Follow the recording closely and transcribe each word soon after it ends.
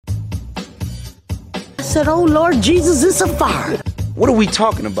said, oh, Lord Jesus, it's a fire. What are we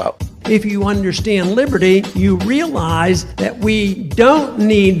talking about? If you understand liberty, you realize that we don't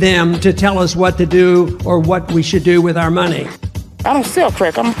need them to tell us what to do or what we should do with our money. I don't sell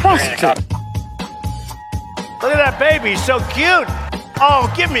crack. I'm a prostitute. Look at that baby. He's so cute. Oh,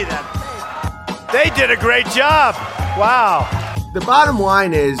 give me that. They did a great job. Wow. The bottom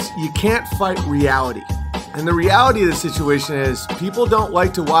line is you can't fight reality. And the reality of the situation is people don't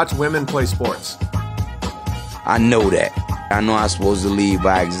like to watch women play sports. I know that. I know I'm supposed to lead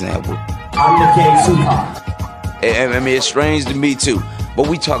by example. I'm the king, sweetheart. I mean, it's strange to me too. But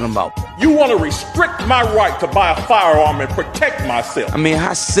we talking about... You want to restrict my right to buy a firearm and protect myself. I mean,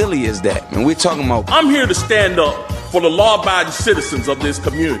 how silly is that? I mean, we're talking about... I'm here to stand up for the law-abiding citizens of this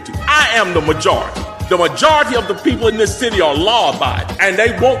community. I am the majority. The majority of the people in this city are law-abiding, and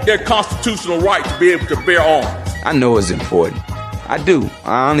they want their constitutional right to be able to bear arms. I know it's important. I do.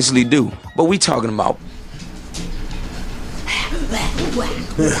 I honestly do. But we talking about...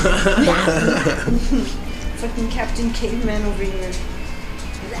 Fucking Captain Caveman over here.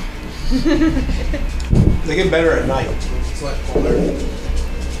 They get better at night. It's like colder.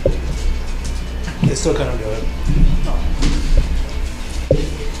 They still kind of do it.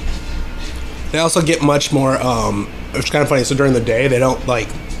 They also get much more, it's kind of funny, so during the day, they don't, like,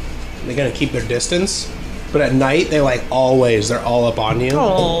 they're gonna keep their distance, but at night, they're all up on you.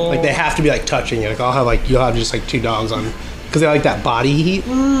 Aww. Like, they have to be, like, touching you. Like, you'll have just, like, two dogs on, because they like that body heat.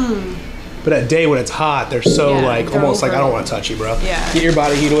 Mm. But at day when it's hot, they're so almost over. Like, I don't want to touch you, bro. Yeah. Get your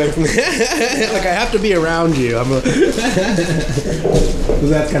body heat away from me. Like, I have to be around you.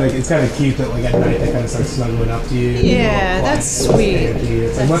 It's kind of cute that, like, at night they kind of start snuggling up to you. Yeah, that's sweet.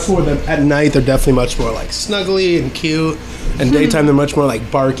 It's like much more than at night. They're definitely much more like snuggly and cute. And daytime they're much more like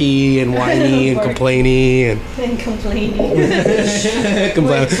barky and whiny and complaining and complaining.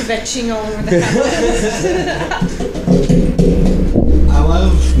 Complaining. Kvetching all over the house. I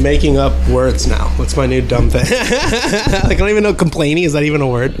love making up words now. That's my new dumb thing. Like, I don't even know complaining. Is that even a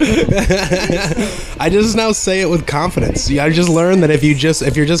word? I just now say it with confidence. I just learned that if you're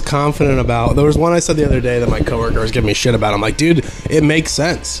just confident about... There was one I said the other day that my coworker was giving me shit about. I'm like, dude, it makes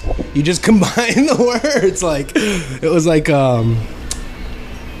sense. You just combine the words. Like, it was like,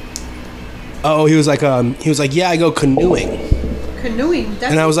 he was like, yeah, I go canoeing. Canoeing?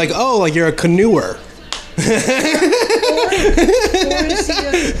 And I was like, oh, like you're a canoeer. Or is he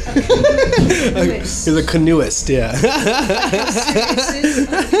a canoeist? He's a canoeist, yeah.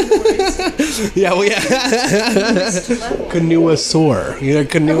 Yeah, well, yeah. Canoeosaur. You're a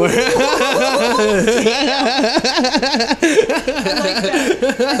canoer. I like that.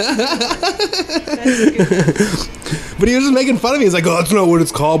 That's a good one. But he was just making fun of me. He's like, oh, that's not what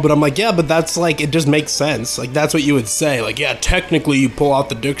it's called. But I'm like, yeah, but that's like, it just makes sense. Like, that's what you would say. Like, yeah, technically you pull out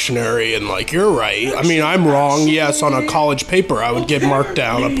the dictionary and like, you're right. I mean, I'm wrong. Yes, on a college paper, I would get marked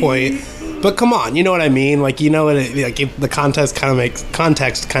down a point. But come on, you know what I mean? Like, you know what? The context kind of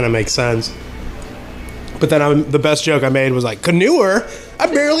makes sense. But then the best joke I made was like, canoeer? I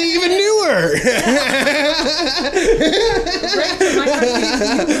barely even knew her.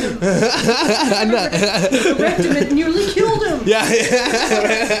 Wrecked him and nearly killed him. Yeah.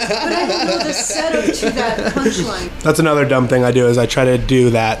 But I don't know the setup to that punchline. That's another dumb thing I do is I try to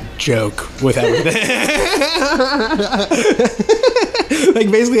do that joke with everything. Like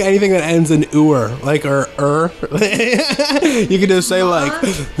basically anything that ends in "or," like or you could just say like.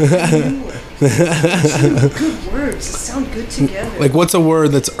 Good words. Sound good together. Like what's a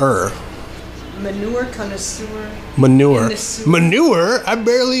word that's Manure connoisseur. Manure. Manure? I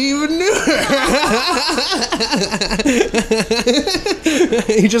barely even knew her.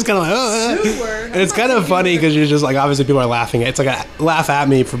 You just kind of like, oh. And it's kind of funny because you're just like, obviously people are laughing. It's like a laugh at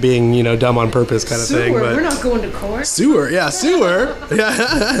me for being, dumb on purpose kind of thing. But we're not going to court. Sewer. Yeah.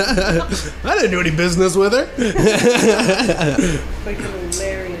 I didn't do any business with her. Fucking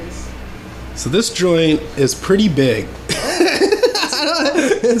hilarious. So this joint is pretty big.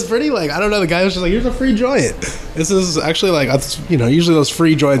 It's pretty I don't know. The guy was just like, "Here's a free joint." This is actually usually those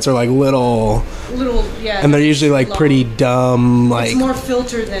free joints are like little, yeah. and they're usually like long. Pretty dumb, like it's more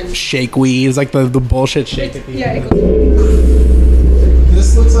filtered than shake weed. It's like the bullshit shake. Yeah.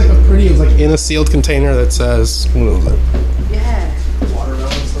 This looks like it was like in a sealed container that says, what was it? Yeah.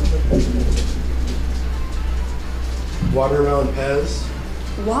 Watermelon something. Watermelon Pez.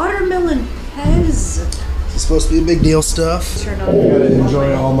 Watermelon Pez. It's supposed to be a big deal stuff. Turn on. I gotta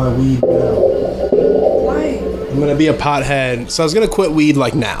enjoy all my weed now. Why? I'm gonna be a pothead. So I was gonna quit weed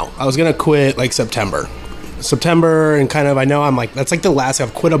now. I was gonna quit September, and kind of I know I'm like that's like the last.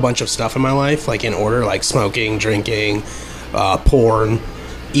 I've quit a bunch of stuff in my life in order, like smoking, drinking, porn,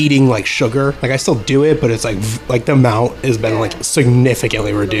 eating like sugar. Like I still do it, but it's like the amount has been like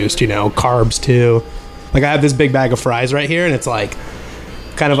significantly reduced, you know, carbs too. Like I have this big bag of fries right here and it's like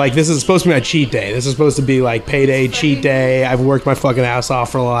kind of like this is supposed to be my cheat day. This is supposed to be like payday, cheat day. I've worked my fucking ass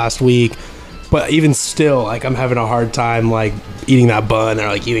off for the last week. But even still, like, I'm having a hard time, like, eating that bun or,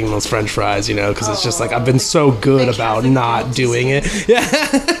 like, eating those French fries, you know? Because it's just, like, I've been so good about not doing it. Yeah.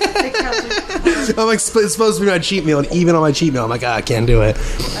 I'm like, it's supposed to be my cheat meal. And even on my cheat meal, I'm like, I can't do it.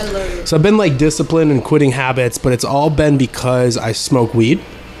 I love it. So I've been, like, disciplined and quitting habits, but it's all been because I smoke weed.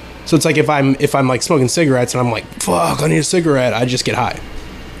 So it's like if I'm like, smoking cigarettes and I'm like, fuck, I need a cigarette, I just get high.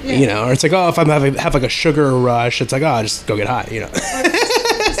 Yeah. You know? Or it's like, oh, if I'm have like, a sugar rush, it's like, oh, I'll just go get high, you know?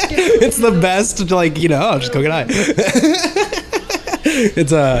 It's the best, like, you know, I'll just go get high.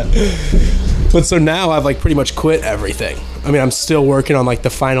 But so now I've like pretty much quit everything. I mean, I'm still working on like the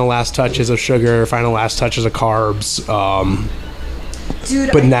final last touches of sugar, final last touches of carbs.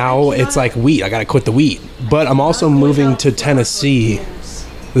 Dude, but now it's like wheat. I gotta quit the wheat. But I'm also moving to Tennessee.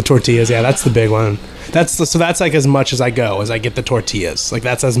 The tortillas, yeah, that's the big one. So that's like as much as I go as I get the tortillas. Like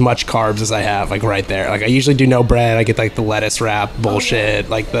that's as much carbs as I have, like right there. Like I usually do no bread. I get like the lettuce wrap bullshit,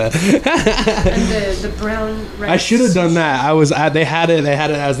 like the and the brown rice. I should have done that. They had it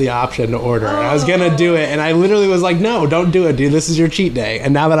as the option to order. And I was gonna do it, and I literally was like, no, don't do it, dude. This is your cheat day.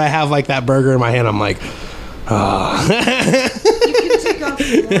 And now that I have like that burger in my hand, I'm like, oh. You can take off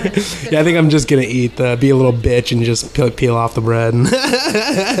the lunch. Yeah, I think I'm just gonna be a little bitch and just peel off the bread.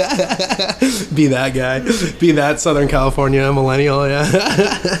 Be that guy. Be that Southern California millennial, yeah.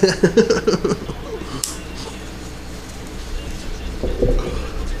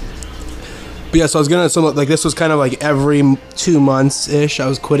 But yeah, so like this was kind of like every 2 months ish I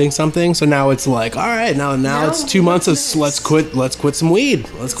was quitting something. So now it's like, all right, now it's 2 months of let's quit some weed.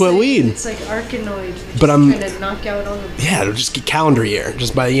 Let's quit weed. It's like Arkanoid. But I'm trying to knock out on the it'll just get calendar year.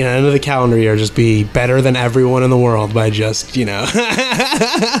 Just by end of the calendar year, just be better than everyone in the world by just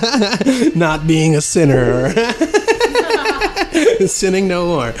not being a sinner. Sinning no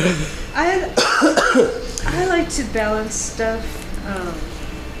more. I like to balance stuff.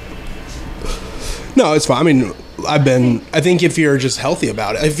 No, it's fine. I mean, I think if you're just healthy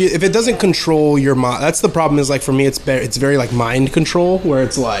about it, if it doesn't control your mind, that's the problem. Is like for me, it's very like mind control, where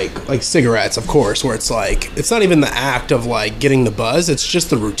it's like cigarettes, of course, where it's like it's not even the act of like getting the buzz, it's just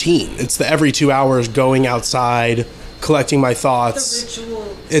the routine. It's the every 2 hours going outside, collecting my thoughts. The ritual.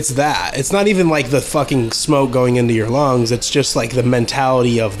 It's that. It's not even like the fucking smoke going into your lungs. It's just like the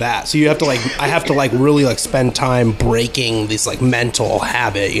mentality of that. So you have to I have to like really like spend time breaking this like mental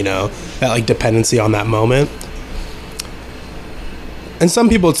habit, you know, that like dependency on that moment. And some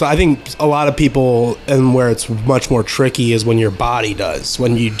people, I think a lot of people, and where it's much more tricky is when your body does.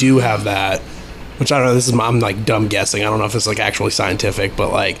 When you do have that, which I don't know, I'm like dumb guessing. I don't know if it's like actually scientific,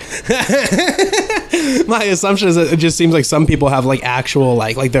 but like my assumption is that it just seems like some people have like actual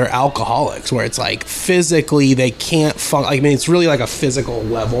like they're alcoholics, where it's like physically they can't I mean, it's really like a physical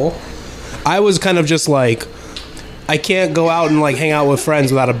level. I was kind of just like, I can't go out and like hang out with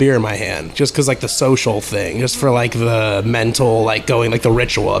friends without a beer in my hand, just because like the social thing, just for like the mental, like going like the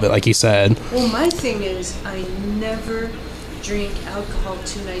ritual of it, like you said. Well, my thing is I never drink alcohol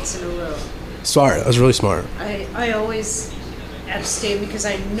 2 nights in a row. Smart. That was really smart. I always abstain because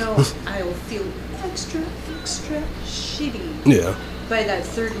I know I will feel extra shitty. Yeah. By that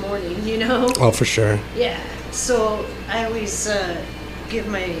third morning, you know? Oh, for sure. Yeah. So I always give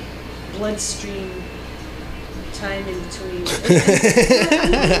my bloodstream time in between.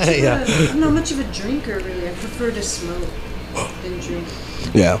 I'm not much of a drinker, really. I prefer to smoke than drink.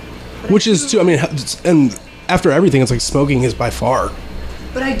 Yeah. Which is too, I mean, and after everything, it's like smoking is by far.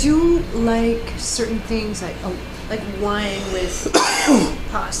 But I do like certain things, like wine with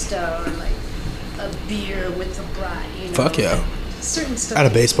pasta, or like a beer with a brat, you know? Fuck yeah. Certain stuff. At a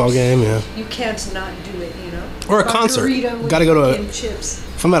baseball game, yeah. You can't not do it, you know? Or a concert. Gotta go to a... chips.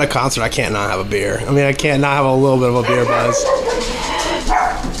 If I'm at a concert, I can't not have a beer. I mean, I can't not have a little bit of a beer buzz.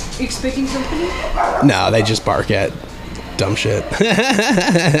 Are you expecting company? No, they just bark at dumb shit. Do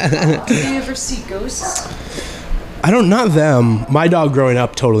you ever see ghosts? Not them. My dog growing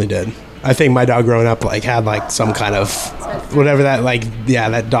up totally did. I think my dog growing up like had like some kind of whatever that like, yeah,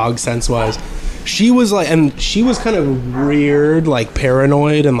 that dog sense was. She was like, and she was kind of weird, like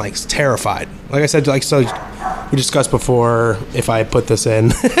paranoid and like terrified. Like I said, like, so we discussed before, if I put this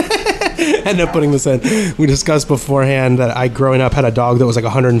in, end up putting this in. We discussed beforehand that I growing up had a dog that was like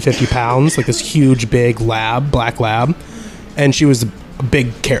 150 pounds, like this huge big black lab. And she was a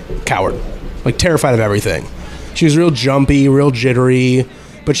big coward, like terrified of everything. She was real jumpy, real jittery,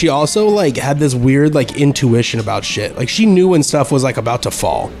 but but she also like had this weird like intuition about shit. Like she knew when stuff was like about to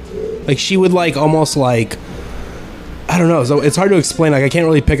fall. Like she would like almost like, I don't know, so it's hard to explain. Like I can't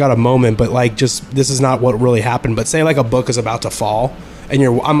really pick out a moment, but like just this is not what really happened. But say like a book is about to fall, and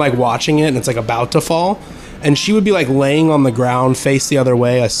I'm like watching it, and it's like about to fall, and she would be like laying on the ground, face the other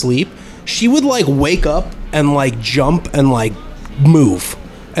way, asleep. She would like wake up and like jump and like move,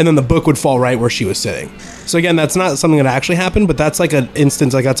 and then the book would fall right where she was sitting. So again, that's not something that actually happened, but that's like an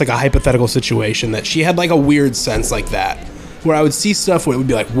instance, like that's like a hypothetical situation that she had like a weird sense like that, where I would see stuff where it would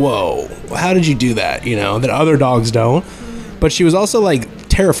be like, whoa, how did you do that? You know, that other dogs don't. But she was also like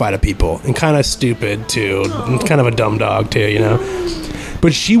terrified of people and kind of stupid too, and kind of a dumb dog too, you know.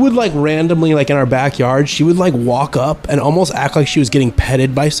 But she would like randomly, like in our backyard, she would like walk up and almost act like she was getting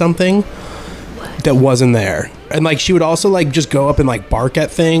petted by something that wasn't there. And like she would also like just go up and like bark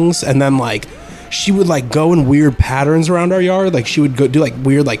at things, and then like she would like go in weird patterns around our yard. Like she would go do like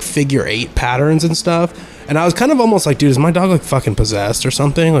weird like figure 8 patterns and stuff. And I was kind of almost like, dude, is my dog like fucking possessed or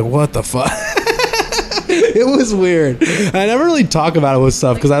something? Like what the fuck? It was weird. I never really talk about it with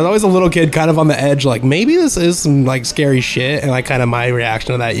stuff because I was always a little kid kind of on the edge, like maybe this is some like scary shit, and like kind of my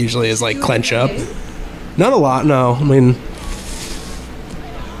reaction to that usually is like clench up. Not a lot, no. I mean,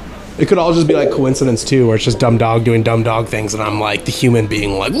 it could all just be like coincidence too, where it's just dumb dog doing dumb dog things, and I'm like the human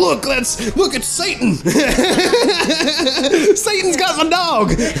being like, look, it's Satan. Satan's got my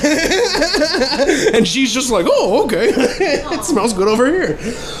dog. And she's just like, oh, okay. It smells good over here.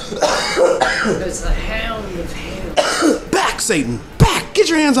 There's the hound of hell. Back, Satan! Back! Get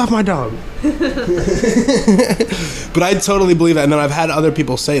your hands off my dog! But I totally believe that. And then I've had other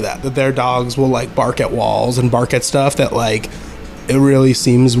people say that their dogs will like bark at walls and bark at stuff that like it really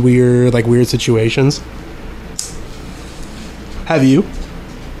seems weird, like weird situations. Have you?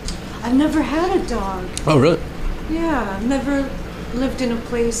 I've never had a dog. Oh, really? Yeah, I've never lived in a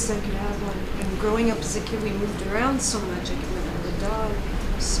place that could have one. And growing up as a kid, we moved around so much, I could never have a dog.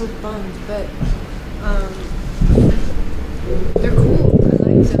 I was so bummed, but they're cool. I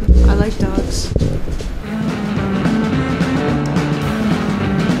like them. I like dogs.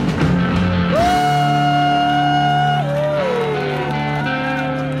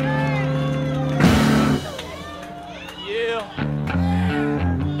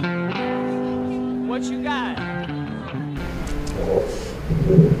 What you got?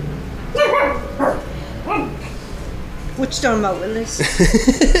 What you talking about, Willis?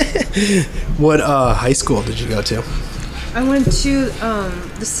 What high school did you go to? I went to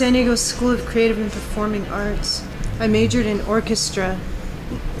the San Diego School of Creative and Performing Arts. I majored in orchestra.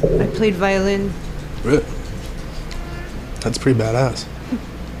 I played violin. Really? That's pretty badass.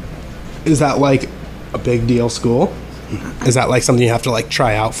 Is that like a big deal school? Is that like something you have to like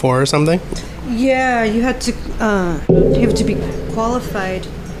try out for or something? Yeah, you have to be qualified,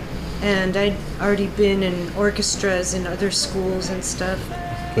 and I'd already been in orchestras in other schools and stuff.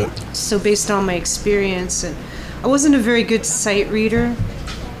 Yeah. So based on my experience, and I wasn't a very good sight reader,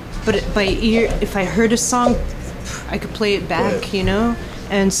 but by ear, if I heard a song, I could play it back, you know?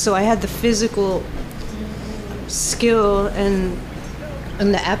 And so I had the physical skill and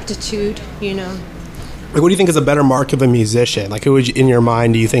the aptitude, you know? Like, what do you think is a better mark of a musician? Like, who would you, in your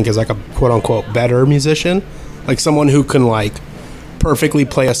mind, do you think is like a quote-unquote better musician? Like someone who can like perfectly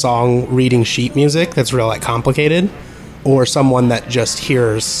play a song reading sheet music that's real like complicated, or someone that just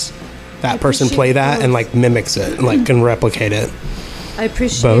hears that person play that both and like mimics it and like can replicate it? I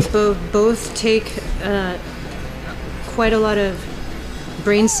appreciate both. Both take quite a lot of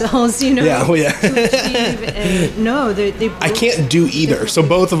brain cells, you know. Yeah, well, yeah. To achieve, and no, they both, I can't do either, so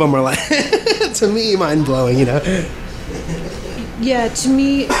both of them are like to me mind blowing, you know. Yeah, to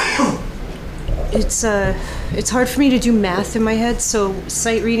me, it's hard for me to do math in my head. So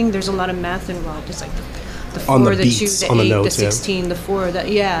sight reading, there's a lot of math involved. It's like the 4, on the the beats, 2, the on 8, the notes, the 16, the 4.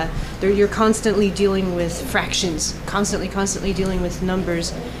 You're constantly dealing with fractions, constantly dealing with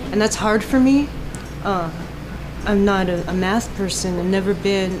numbers, and that's hard for me. I'm not a math person. I've never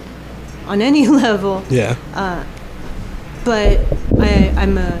been on any level. Yeah. But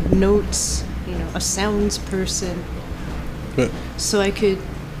I'm a notes, a sounds person. But so I could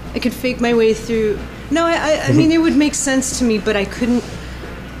fake my way through. No, I mean, it would make sense to me, but I couldn't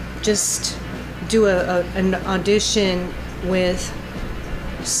just do an audition with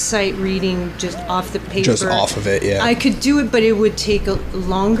sight reading just off the paper. Just off of it, yeah. I could do it, but it would take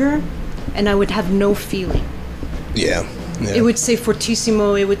longer, and I would have no feeling. Yeah. It would say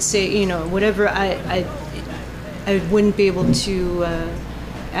fortissimo. It would say, whatever. I wouldn't be able to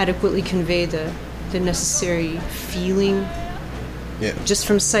adequately convey the necessary feeling. Yeah. Just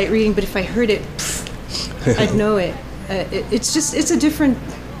from sight reading. But if I heard it, I'd know it. It's a different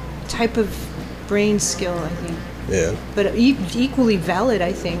type of brain skill, I think. Yeah. But equally valid,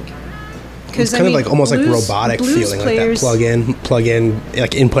 I think. It's kind of like almost like robotic feeling, players, like that plug in,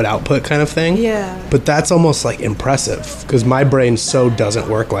 like input output kind of thing. Yeah. But that's almost like impressive because my brain so doesn't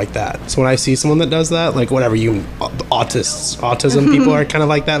work like that. So when I see someone that does that, like whatever autism people are kind of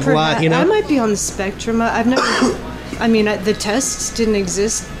like that a lot, you know. I might be on the spectrum. I've never. I mean, the tests didn't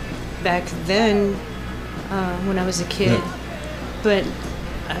exist back then when I was a kid, but.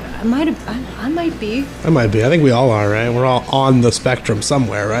 I might be. I might be. I think we all are, right? We're all on the spectrum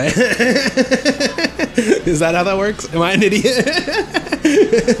somewhere, right? Is that how that works? Am I an idiot?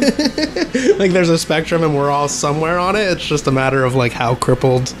 Like there's a spectrum and we're all somewhere on it. It's just a matter of like how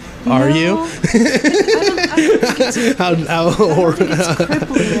crippled are you? I don't think it's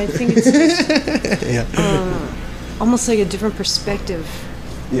crippling. I think it's just almost like a different perspective.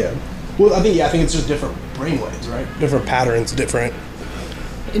 Yeah. Well, I think it's just different brainwaves, right? Different patterns, different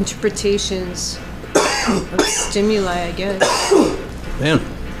interpretations of stimuli, I guess. Man,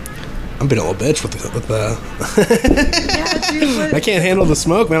 I'm being a little bitch with the Yeah, dude, I can't handle the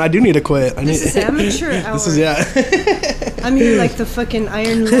smoke, man. I do need to quit. This is amateur hour. This is, yeah. I'm here like the fucking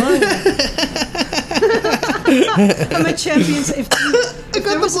Iron Lung. I'm a champion. If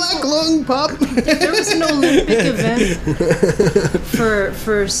there was black lung, pup. If there was an Olympic event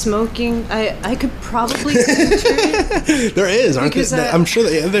for smoking, I could probably enter it. There is, aren't there? I'm sure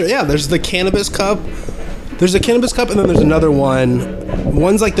there's the cannabis cup. There's a cannabis cup, and then there's another one.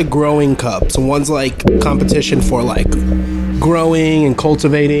 One's like the growing cup, so one's like competition for like growing and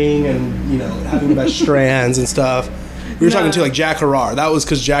cultivating and, you know, having the best strands and stuff. We were talking to like Jack Harrar. That was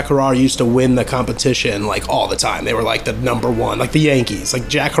because Jack Harrar used to win the competition like all the time. They were like the number one, like the Yankees. Like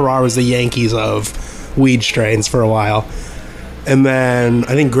Jack Harrar was the Yankees of weed strains for a while. And then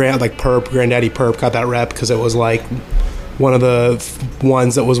I think Granddaddy Perp got that rep because it was like one of the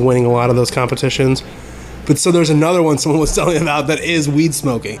ones that was winning a lot of those competitions. But so there's another one someone was telling me about that is weed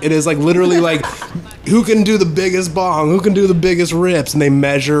smoking. It is like literally like who can do the biggest bong, who can do the biggest rips, and they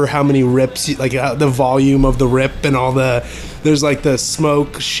measure how many rips, like the volume of the rip and all the. There's like the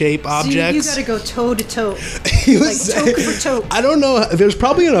smoke shape objects. You gotta go toe to toe, like toke for toke. I don't know. There's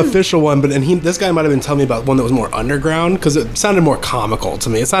probably an official one, but this guy might have been telling me about one that was more underground because it sounded more comical to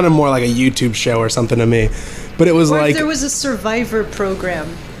me. It sounded more like a YouTube show or something to me. But it was or like if there was a Survivor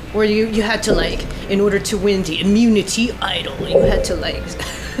program where you had to like, in order to win the immunity idol, you had to like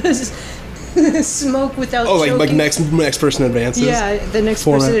smoke without choking. like next person advances. Yeah, the next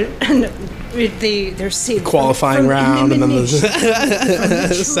person. They're saved qualifying round and then the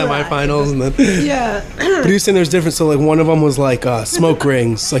semifinals and then But he was saying there's different. So like one of them was like smoke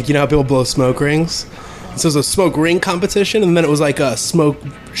rings. Like you know how people blow smoke rings. So it was a smoke ring competition, and then it was like a smoke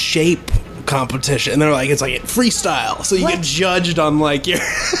shape competition, and they're like it's like freestyle. So you get judged on like your.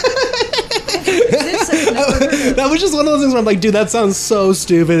 That was just one of those things where I'm like, dude, that sounds so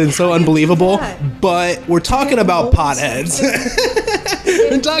stupid and so unbelievable. But we're talking about potheads.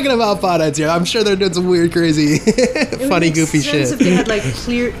 We're talking about potheads here. I'm sure they're doing some weird, crazy, funny, goofy shit. If they had like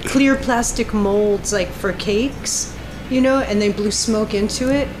clear plastic molds, like for cakes, you know, and they blew smoke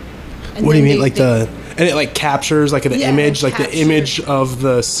into it. And what do you mean, and it like captures like the image, like the image of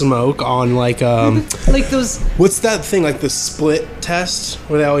the smoke on like like those. What's that thing like the split test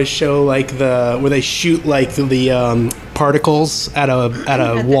where they always show like where they shoot like the particles at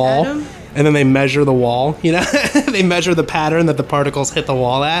a wall, and then they measure the wall. You know, they measure the pattern that the particles hit the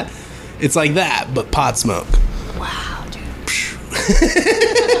wall at. It's like that, but pot smoke. Wow, dude.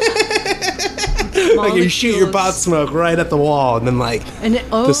 Like you shoot your pot smoke right at the wall, and then like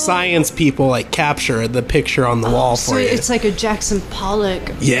the science people like capture the picture on the wall for you. So it's like a Jackson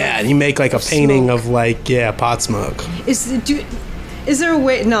Pollock. Yeah, and you make like a painting of like pot smoke. Is there a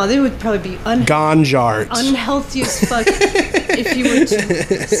way? No, they would probably be Ganjart. Unhealthy as fuck if you were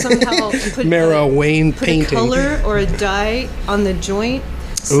to somehow put put a color or a dye on the joint.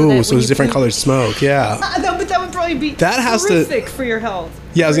 So it's different colored smoke. Yeah. But that would probably be horrific for your health.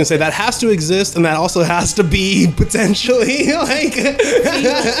 Yeah, I was gonna say that has to exist, and that also has to be potentially like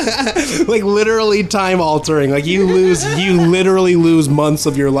literally time altering. Like you literally lose months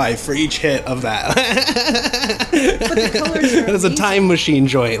of your life for each hit of that. But the colors are it's a time machine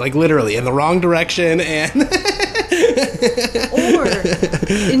joint, like literally in the wrong direction, and or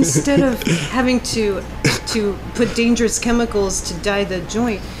instead of having to put dangerous chemicals to dye the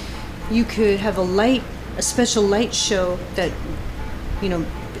joint, you could have a special light show that, you know,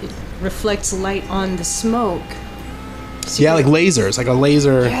 it reflects light on the smoke, Yeah, like lasers, like a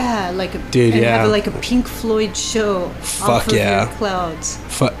laser. Yeah, like a Dude, and yeah. have like a Pink Floyd show. Fuck off of yeah. your clouds.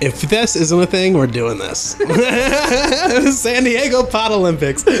 If this isn't a thing, we're doing this. San Diego Pot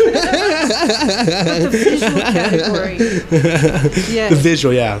Olympics. But the visual category. Yeah. The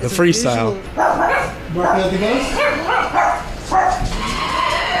visual, yeah, the It's a freestyle. visual- Barking at the ghost?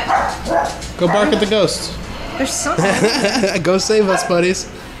 Go bark at the ghost. There's something. Go save us, buddies.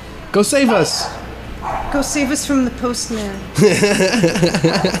 Go save us. Go save us from the postman.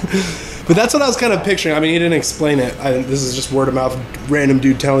 But that's what I was kind of picturing. I mean, he didn't explain it. This is just word of mouth, random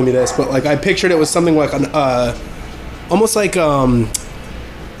dude telling me this. But like, I pictured it was something like an, almost like,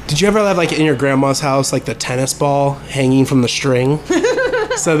 did you ever have like in your grandma's house like the tennis ball hanging from the string,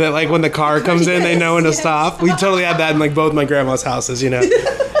 so that like when the car comes in, they know when to stop? We totally had that in like both my grandma's houses, you know.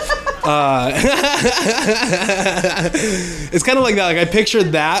 It's kind of like that. Like I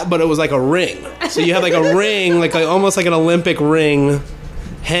pictured that, but it was like a ring. So you had like a ring, like almost like an Olympic ring,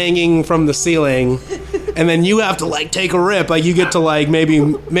 hanging from the ceiling, and then you have to like take a rip. Like you get to like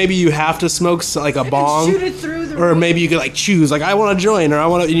maybe you have to smoke like a bong, shoot it through the or maybe you could like choose like I want to join or I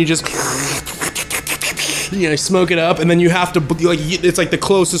want to, and you just smoke it up, and then you have to like it's like the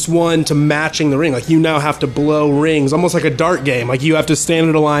closest one to matching the ring. Like you now have to blow rings, almost like a dart game. Like you have to stand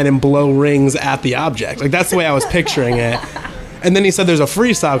in a line and blow rings at the object. Like that's the way I was picturing it. And then he said there's a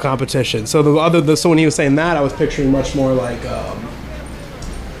freestyle competition. So so when he was saying that, I was picturing much more like, oh,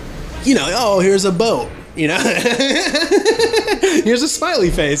 here's a boat, here's a smiley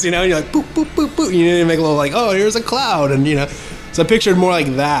face, and you're like, boop, boop, boop, boop. You make a little like, oh, here's a cloud, and So I pictured more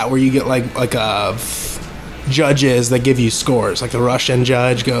like that, where you get like judges that give you scores. Like the Russian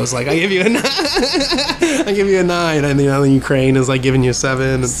judge goes like, I give you a 9, I give you a 9, and the Ukraine is like giving you a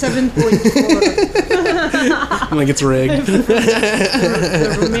 7. 7.4. I'm like, it's rigged.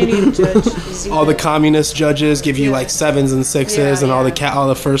 The Romanian judge. All the communist judges give you like 7s and 6s, and all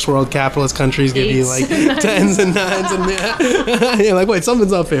the first world capitalist countries give you like 10s and 9s, and you're like, wait,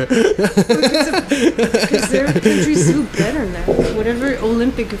 something's up here. Because their countries do better now. Whatever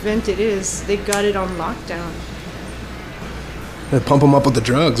Olympic event it is, they got it on lockdown. They pump them up with the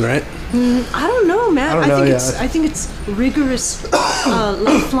drugs, right? I don't know, man. I don't know, I think it's rigorous,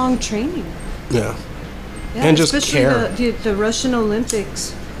 lifelong training. Yeah. Yeah, And just especially care. The Russian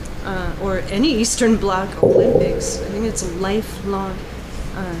Olympics, or any Eastern Bloc Olympics. I think it's a lifelong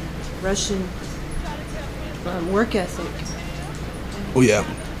Russian work ethic. Oh yeah.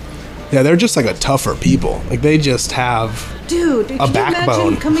 Yeah, they're just like a tougher people. Like they just have Dude, can you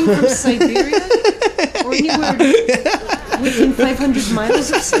backbone. imagine coming from Siberia or anywhere within 500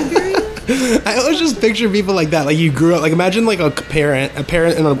 miles of Siberia? I always just picture people like that. Like you grew up. Like imagine like a parent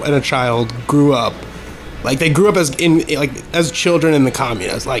and a child grew up. Like they grew up as children in the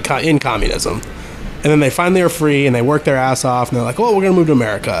in communism, and then they finally are free and they work their ass off and they're like, oh, we're gonna move to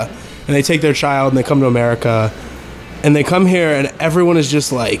America, and they take their child and they come to America, and they come here and everyone is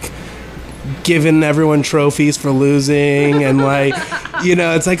just like giving everyone trophies for losing, and like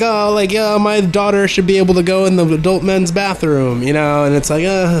it's like, oh, like, yeah, my daughter should be able to go in the adult men's bathroom, and it's like,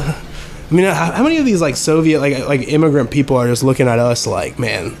 I mean, how many of these like Soviet like immigrant people are just looking at us like,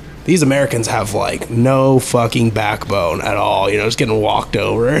 man, these Americans have like no fucking backbone at all, just getting walked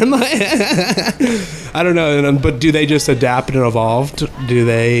over, and like I don't know, but do they just adapt and evolve? Do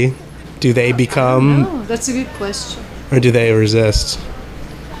they become? Oh, that's a good question. Or do they resist?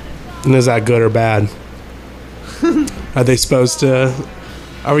 And is that good or bad? Are they supposed to?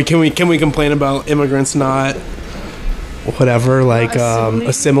 Can we complain about immigrants not whatever, like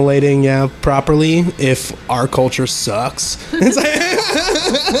assimilating properly if our culture sucks? It's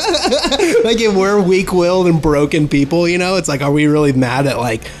like if we're weak-willed and broken people, it's like, are we really mad at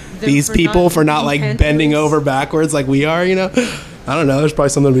like these people for not like bending over backwards like we are? I don't know. There's probably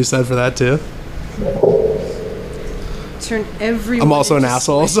something to be said for that too. Turn everyone. I'm also an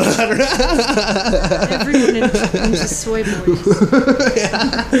asshole, so I don't know. Everyone into soy boys.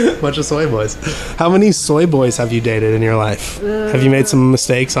 Yeah, bunch of soy boys. How many soy boys have you dated in your life? Have you made some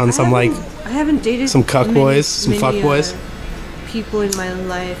mistakes on I haven't dated some cuck boys, some fuck boys? People in my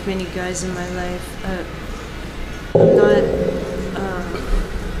life, many guys in my life.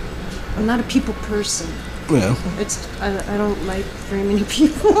 I'm not a people person. Yeah. I don't like very many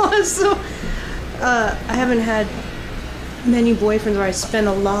people, so I haven't had many boyfriends where I spent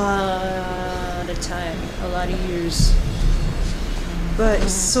a lot of time, a lot of years. But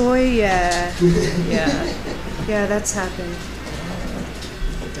soy, yeah, that's happened.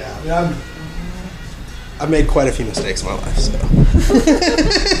 Yeah, I've made quite a few mistakes in my life, so.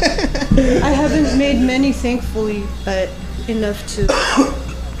 I haven't made many, thankfully, but enough to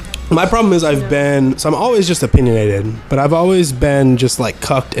My problem is I'm always just opinionated, but I've always been just like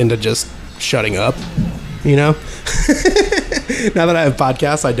cucked into just shutting up, you know? Now that I have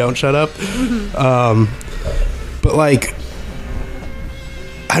podcasts, I don't shut up. But like,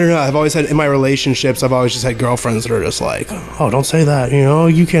 I don't know, I've always had, in my relationships, I've always just had girlfriends that are just like, oh, don't say that, you know,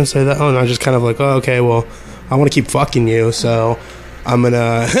 you can't say that. Oh, and I'm just kind of like, oh, okay, well, I want to keep fucking you, so I'm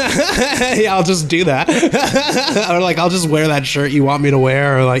gonna, yeah, I'll just do that. Or like, I'll just wear that shirt you want me to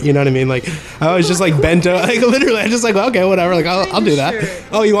wear, or like, you know what I mean? Like, I was just like bent over, like literally, I'm just like, okay, whatever, like, I'll do that.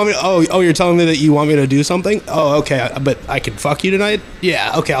 Oh, you want me to, oh, you're telling me that you want me to do something? Oh, okay, but I can fuck you tonight?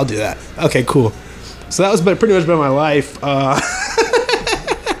 Yeah, okay, I'll do that. Okay, cool. So that was pretty much been my life,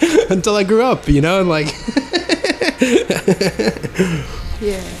 until I grew up, you know, and like,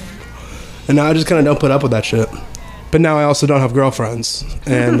 yeah. And now I just kind of don't put up with that shit. But now I also don't have girlfriends,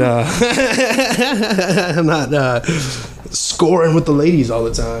 and I'm not scoring with the ladies all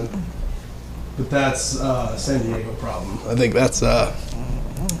the time. But that's a San Diego problem. I think that's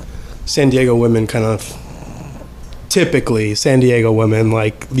San Diego women kind of, typically San Diego women,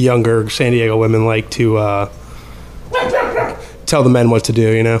 like the younger San Diego women, like to tell the men what to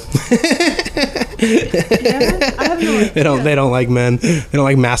do, you know? Yeah, I have no idea. They don't like men. They don't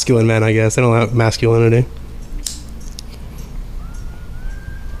like masculine men, I guess. They don't like masculinity.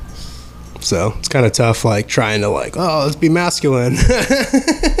 So it's kind of tough, like trying to like, oh, let's be masculine. You just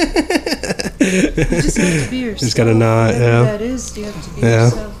have to be yourself. Just gotta not, yeah. That is, you have to be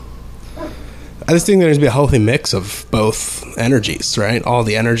yourself. I just think there needs to be a healthy mix of both energies, right? All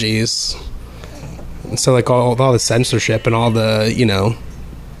the energies. And so like all the censorship and all the, you know,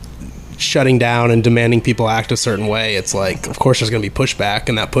 shutting down and demanding people act a certain way, it's like, of course there's going to be pushback,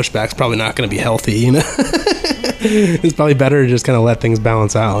 and that pushback's probably not going to be healthy, you know? It's probably better to just kind of let things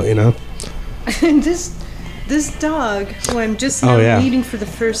balance out, you know? And this dog, who I'm just now meeting for the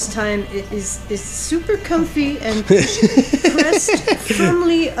first time, is super comfy and pressed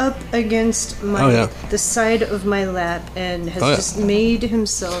firmly up against the side of my lap, and has just made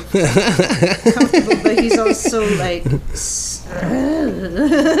himself comfortable. But he's also like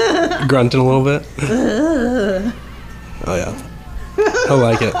grunting a little bit. Oh yeah. I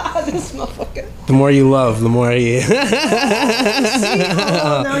like it. This motherfucker. The more you love, the more you.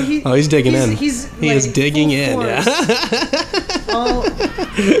 He's digging in. He is digging in. Yeah.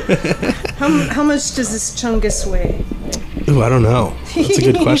 How much does this chungus weigh? Ooh, I don't know. That's a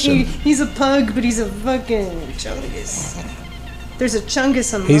good question. He's a pug, but he's a fucking chungus. There's a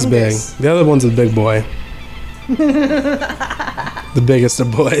chungus among us. He's big. The other one's a big boy. The biggest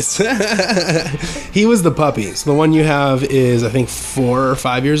of boys. He was the puppy. So the one you have is, I think, 4 or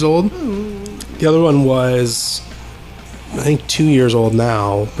 5 years old. The other one was, I think, 2 years old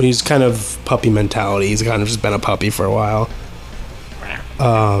now, but he's kind of puppy mentality. He's kind of just been a puppy for a while.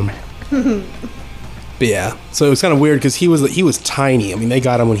 But yeah, so it was kind of weird because he was tiny. I mean, they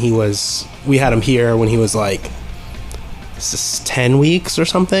got him when we had him here when he was like 10 weeks or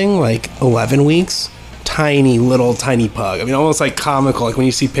something, like 11 weeks. Tiny little tiny pug. I mean, almost like comical, like when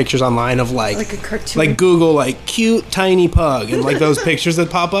you see pictures online of like a cartoon, like Google like cute tiny pug, and like those pictures that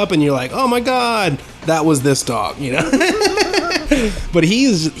pop up and you're like, oh my god, that was this dog, you know. But he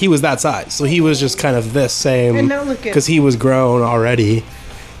was that size, so he was just kind of this same, because he was grown already.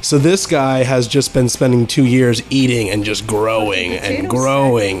 So this guy has just been spending 2 years eating and just growing and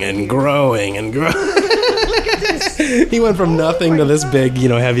growing and growing and growing. Look at this. He went from nothing to this big, you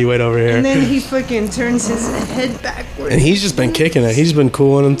know, heavyweight over here. And then he fucking turns his head backwards. And he's just been kicking it. He's been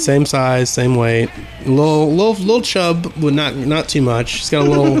cooling him, same size, same weight. Little chub, but not too much.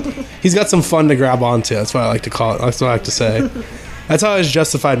 He's got some fun to grab onto. That's what I like to call it. That's what I like to say. That's how I always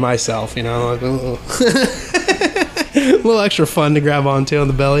justified myself, you know. Like a little extra fun to grab onto on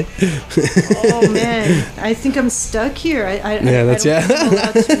the belly. Oh man, I think I'm stuck here. I don't feel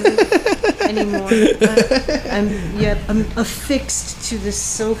allowed to move anymore. I'm affixed to this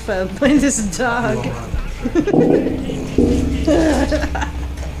sofa by this dog.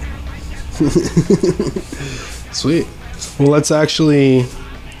 Sweet. Well, let's actually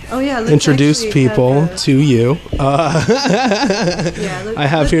introduce people to you. I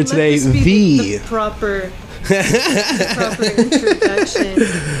have here today the proper introduction.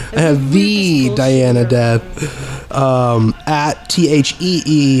 I have the Diana Death at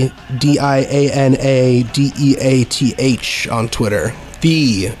TheDianaDeath on Twitter.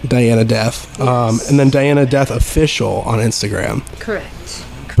 The Diana Death. And then Diana Death Official on Instagram. Correct.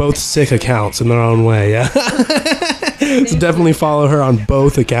 Both sick accounts in their own way, yeah. So definitely follow her on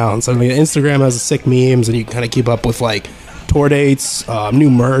both accounts. I mean, Instagram has sick memes, and you can kind of keep up with like tour dates,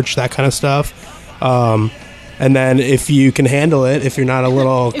 new merch, that kind of stuff. And And then if you can handle it, if you're not a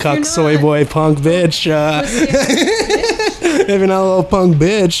little cuck soy boy punk bitch, if you're not a little punk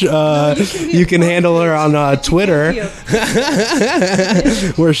bitch, you can handle her on Twitter,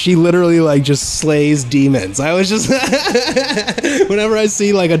 where she literally like just slays demons. I was just whenever I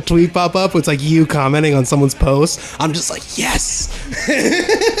see like a tweet pop up, it's like you commenting on someone's post, I'm just like, yes,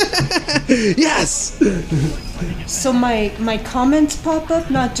 yes. So my comments pop up,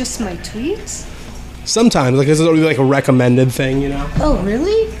 not just my tweets? Sometimes, like, it'll be like a recommended thing, you know? Oh,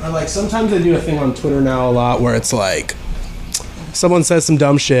 really? Or like sometimes they do a thing on Twitter now a lot where it's like someone says some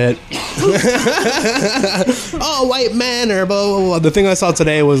dumb shit. Oh, white men or blah, blah, blah. The thing I saw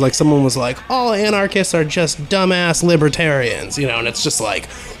today was like someone was like, all anarchists are just dumbass libertarians, you know, and it's just like,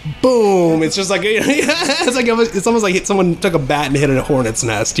 boom. It's just like, it's almost like someone took a bat and hit a hornet's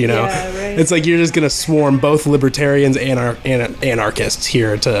nest, you know? Yeah, right. It's like you're just going to swarm both libertarians and anarchists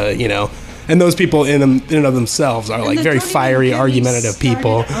here to, you know, and those people in and of themselves are like very fiery, argumentative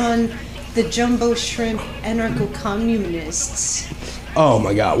people. On the jumbo shrimp anarcho-communists. Oh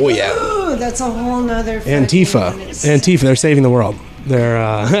my God! Well, yeah. Ooh, that's a whole nother. Antifa, they're saving the world. They're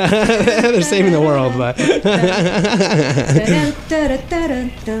they're saving the world. But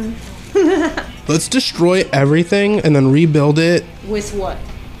let's destroy everything and then rebuild it. With what?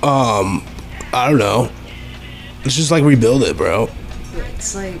 I don't know. Let's just like rebuild it, bro.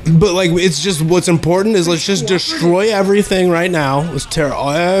 It's like, but like, it's just what's important is let's just destroy everything right now. Let's tear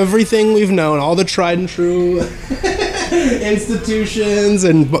everything we've known, all the tried and true institutions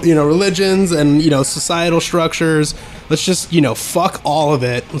and, you know, religions and, you know, societal structures. Let's just, you know, fuck all of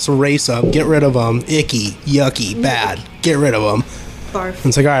it. Let's erase them, get rid of them. Icky, yucky, bad. Get rid of them. Barf. And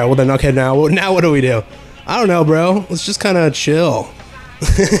it's like, all right, well then, okay, now what do we do? I don't know, bro. Let's just kind of chill.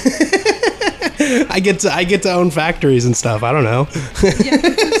 I get to own factories and stuff. I don't know.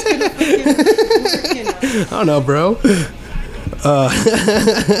 I don't know, bro.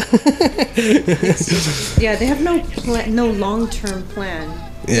 Yeah, they have no long-term plan.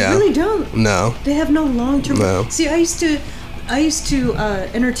 Yeah. They really don't. No. They have no long-term. No. See, I used to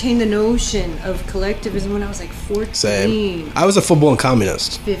entertain the notion of collectivism when I was like 14. Same. I was a full-blown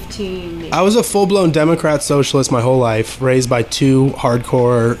communist. 15. Maybe. I was a full-blown Democrat socialist my whole life, raised by two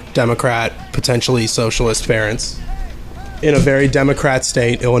hardcore Democrat, potentially socialist parents in a very Democrat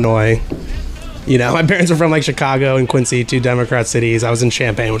state, Illinois. You know, my parents are from like Chicago and Quincy, two Democrat cities. I was in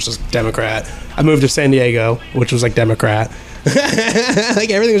Champaign, which was Democrat. I moved to San Diego, which was like Democrat. Like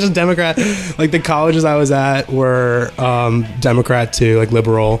everything was just Democrat. Like the colleges I was at were Democrat too, like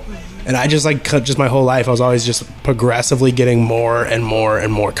liberal. And I just like just my whole life I was always just progressively getting more and more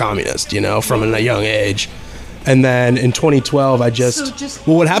and more communist, you know, from a young age. And then in 2012 I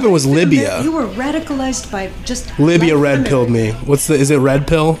well, what happened was Libya. You were radicalized by just Libya red pilled me. Is it red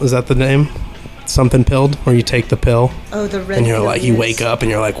pill? Is that the name? Something pilled, where you take the pill. Oh, the red. And you're like, you wake up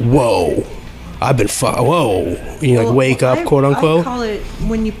and you're like, whoa, I've been whoa. You like wake up, quote unquote. I call it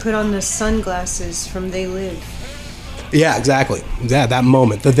when you put on the sunglasses from They Live. Yeah, exactly. Yeah, that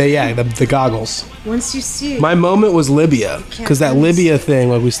moment. The goggles. Once you see it. My moment was Libya, because that Libya thing,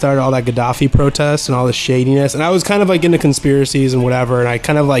 like we started all that Gaddafi protests and all the shadiness, and I was kind of like into conspiracies and whatever, and I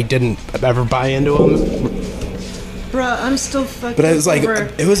kind of like didn't ever buy into them. Bruh, I'm still fucking. But it was like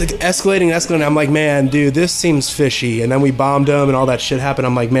escalating. I'm like, man, dude, this seems fishy. And then we bombed them, and all that shit happened.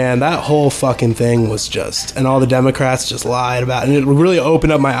 I'm like, man, that whole fucking thing was just, and all the Democrats just lied about it. And it really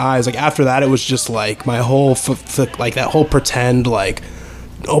opened up my eyes. Like after that, it was just like my whole like that whole pretend like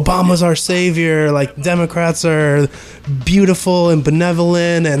Obama's our savior. Like Democrats are beautiful and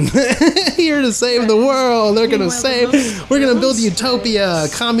benevolent and here to save the world. They're gonna we're gonna build utopia,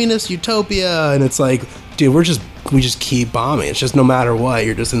 communist utopia, and it's like, dude, we just keep bombing. It's just no matter what,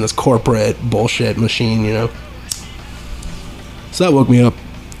 you're just in this corporate bullshit machine, you know? So that woke me up.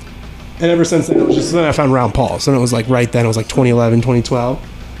 And ever since then, then I found Ron Paul. So then it was like right then, it was like 2011, 2012.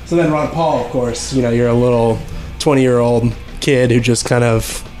 So then Ron Paul, of course, you know, you're a little 20-year-old kid who just kind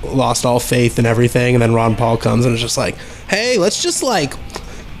of lost all faith in everything. And then Ron Paul comes and is just like, hey, let's just like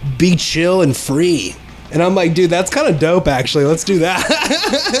be chill and free. And I'm like, dude, that's kind of dope, actually. Let's do that.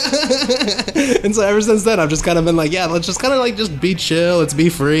 And so ever since then, I've just kind of been like, yeah, let's just kind of like just be chill. Let's be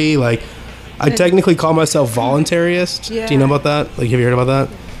free. Like, I technically call myself voluntarist. Yeah. Do you know about that? Like, have you heard about that?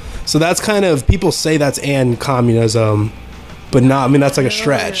 So that's kind of, people say that's communism, but not, I mean, that's like a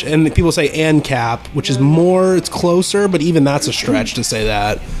stretch. And people say ANCAP, which is more, it's closer, but even that's a stretch to say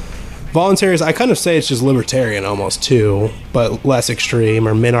that. Voluntarist, I kind of say it's just libertarian almost too, but less extreme,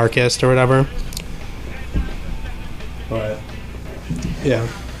 or minarchist or whatever. But yeah,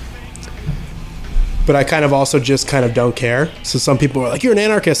 but I kind of also just kind of don't care. So some people are like, "You're an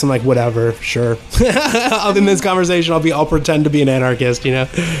anarchist." I'm like, "Whatever, sure." In this conversation, I'll pretend to be an anarchist, you know.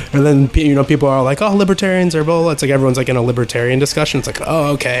 And then people are like, "Oh, libertarians are bull." It's like everyone's like in a libertarian discussion. It's like,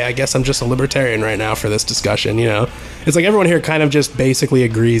 "Oh, okay, I guess I'm just a libertarian right now for this discussion," you know. It's like everyone here kind of just basically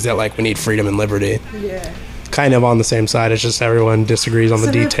agrees that like we need freedom and liberty. Yeah. Kind of on the same side. It's just everyone disagrees on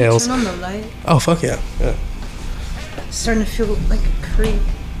the details. Turn on the light. Oh, fuck yeah. Starting to feel like a creep.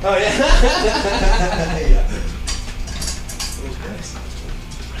 Oh yeah.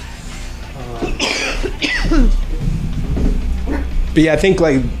 But yeah, I think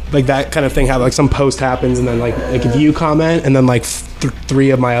like that kind of thing, how like some post happens and then like if you comment and then like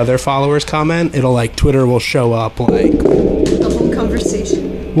three of my other followers comment, it'll like Twitter will show up like the whole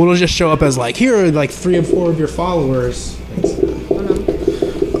conversation. Well, it'll just show up as like, here are like 3 or 4 of your followers.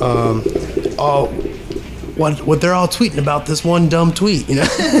 What they're all tweeting about this one dumb tweet, you know.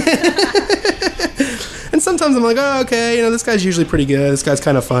 And sometimes I'm like, oh, okay, you know, this guy's usually pretty good. This guy's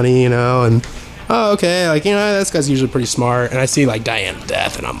kind of funny, you know, and oh, okay, like, you know, this guy's usually pretty smart. And I see like Diana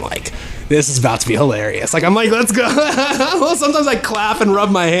Death, and I'm like, this is about to be hilarious. Like, I'm like, let's go. Well, sometimes I clap and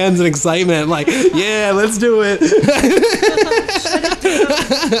rub my hands in excitement, like, yeah, let's do it.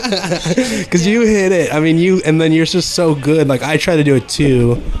 Because you hit it. I mean, and then you're just so good. Like, I try to do it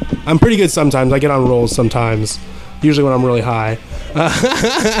too. I'm pretty good sometimes. I get on rolls sometimes. Usually when I'm really high.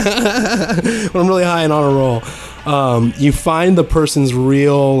 When I'm really high and on a roll. You find the person's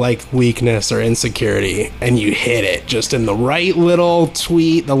real like weakness or insecurity and you hit it just in the right little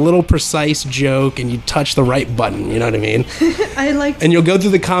tweet, the little precise joke, and you touch the right button, you know what I mean? And you'll go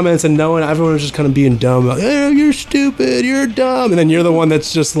through the comments and everyone is just kind of being dumb, like, oh, you're stupid, you're dumb, and then you're the one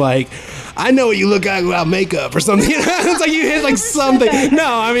that's just like, I know what you look like without makeup or something. It's like you hit like something. No,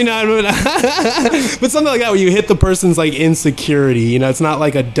 I mean, but something like that where you hit the person's like insecurity. You know, it's not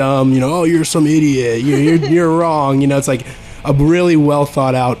like a dumb, you know, oh, you're some idiot. You're wrong. You know, it's like a really well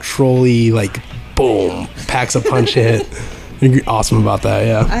thought out trolly, like boom, packs a punch hit. You're awesome about that.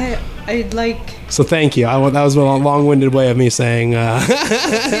 Yeah. I'd like. So thank you. That was a long-winded way of me saying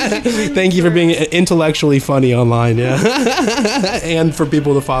thank you for being intellectually funny online, yeah, and for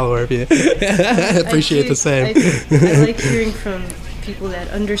people to follow her. Yeah. Appreciate the same. I like hearing from people that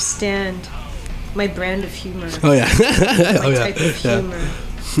understand my brand of humor. Oh yeah, my type of humor.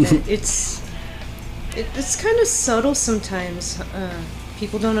 That it's kind of subtle sometimes.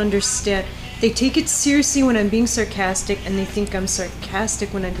 People don't understand. They take it seriously when I'm being sarcastic, and they think I'm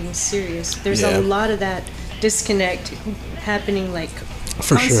sarcastic when I'm being serious. There's a lot of that disconnect happening, like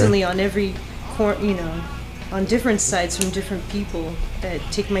constantly on every you know, on different sides from different people that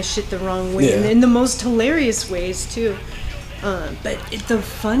take my shit the wrong way, and in the most hilarious ways too. But the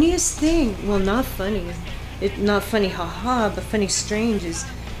funniest thing, well, not funny, not funny, haha, but funny, strange, is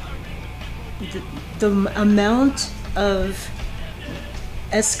the amount of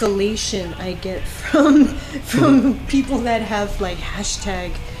escalation I get from people that have like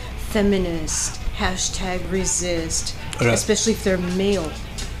hashtag feminist, hashtag resist, especially if they're male.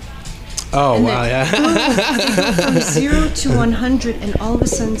 Oh, and wow, yeah. They go from 0 to 100 and all of a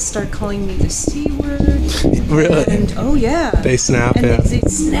sudden start calling me the C word. Really? And oh yeah. They snap, and they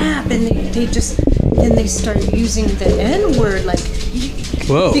snap and they just, then they start using the N word, like,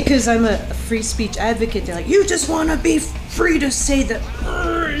 whoa. Because I'm a free speech advocate. They're like, you just want to be free to say that.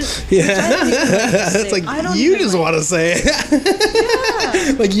 It's like, you just want to say it.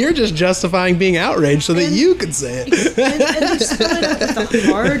 Yeah. Like, you're just justifying being outraged so that you could say it. And they spell it out with a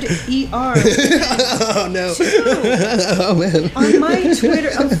hard ER. Oh, no. Oh, man. On my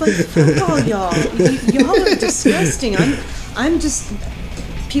Twitter, I'm like, fuck all y'all. Y'all are disgusting. I'm just...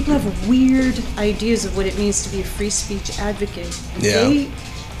 People have weird ideas of what it means to be a free speech advocate. Yeah.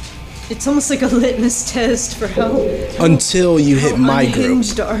 It's almost like a litmus test for how until you hit my group.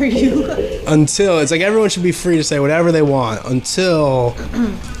 Unhinged are you? Until it's like everyone should be free to say whatever they want. Until,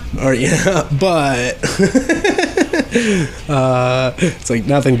 or yeah, but it's like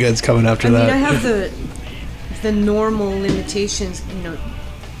nothing good's coming after that. I mean, I have the normal limitations. You know,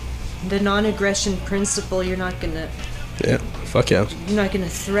 the non-aggression principle. You're not gonna. Yeah. Fuck yeah. You're not gonna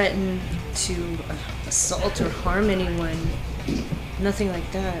threaten to assault or harm anyone. Nothing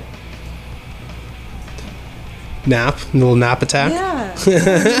like that. Little nap attack? Yeah. People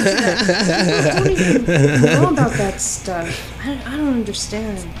don't even know about that stuff. I don't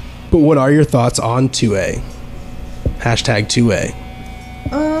understand. But what are your thoughts on 2A? Hashtag 2A.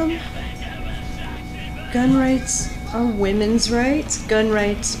 Gun rights are women's rights. Gun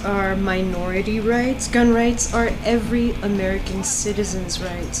rights are minority rights. Gun rights are every American citizen's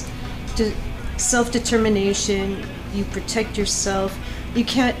rights. Self-determination, you protect yourself. You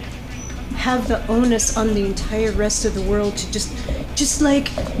can't have the onus on the entire rest of the world to just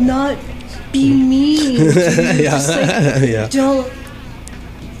like not be mean. Just like, Yeah. don't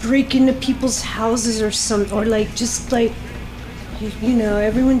break into people's houses or like just like you know,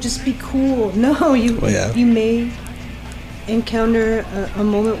 everyone just be cool. No, you may encounter a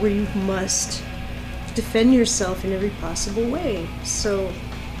moment where you must defend yourself in every possible way. So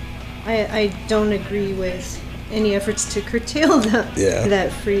I don't agree with any efforts to curtail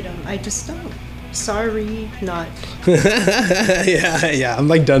that freedom. I just don't. Sorry, not. yeah. I'm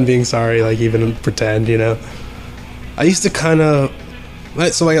like done being sorry, like even pretend, you know. I used to kind of.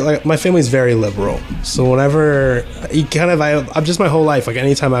 So like my family's very liberal. So whenever I've just my whole life, like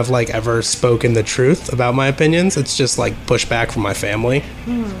anytime I've like ever spoken the truth about my opinions, it's just like pushback from my family.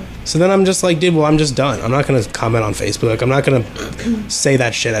 So then I'm just like, dude, well, I'm just done. I'm not gonna comment on Facebook. I'm not gonna say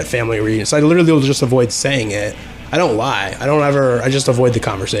that shit at family reunions. So I literally will just avoid saying it. I don't lie. I just avoid the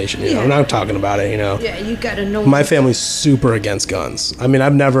conversation. You know, I'm not talking about it. You know. Yeah, you gotta know. My family's super against guns. I mean,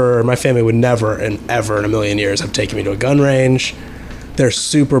 my family would never and ever in a million years have taken me to a gun range. They're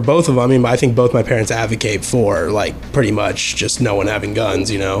both of them. I mean, I think both my parents advocate for, like, pretty much just no one having guns,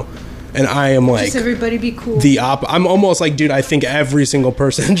 you know? And I am like... Just everybody be cool. I'm almost like, dude, I think every single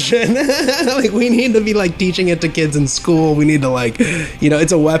person should... like, we need to be, like, teaching it to kids in school. We need to, like, you know,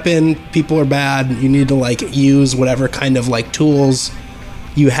 it's a weapon. People are bad. You need to, like, use whatever kind of, like, tools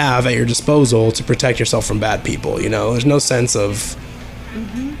you have at your disposal to protect yourself from bad people, you know? There's no sense of...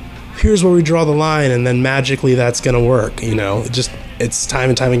 Here's where we draw the line, and then magically that's gonna work, you know? It's time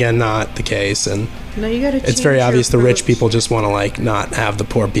and time again not the case, and no, you gotta it's very obvious the rich people just want to like not have the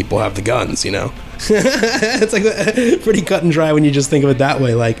poor people have the guns, you know. It's like pretty cut and dry when you just think of it that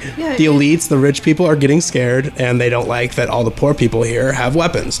way. Like the elites, the rich people are getting scared, and they don't like that all the poor people here have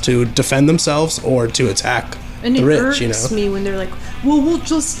weapons to defend themselves or to attack the rich. You know, irks me when they're like, "Well, we'll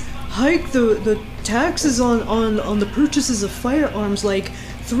just hike the taxes on the purchases of firearms like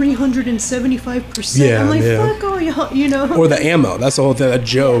 375%." Yeah, I'm like, fuck all y'all, you know. Or the ammo. That's the whole thing. That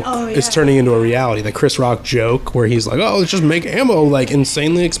joke is turning into a reality. The Chris Rock joke where he's like, "Oh, let's just make ammo like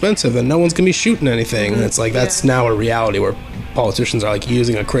insanely expensive and no one's gonna be shooting anything." And it's like that's now a reality where politicians are like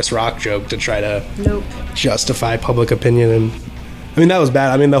using a Chris Rock joke to try to justify public opinion. And I mean, that was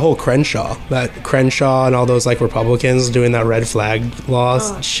bad. I mean, the whole Crenshaw and all those like Republicans doing that red flag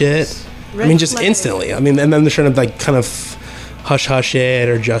laws shit. I mean, just instantly. I mean, and then they're trying to like kind of hush it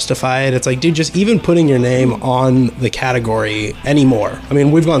or justify it. It's like, dude, just even putting your name on the category anymore. I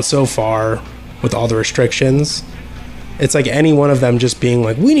mean, we've gone so far with all the restrictions. It's like any one of them just being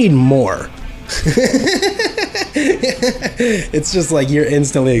like, we need more. It's just like you're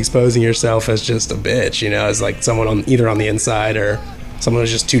instantly exposing yourself as just a bitch, you know, as like someone either on the inside or someone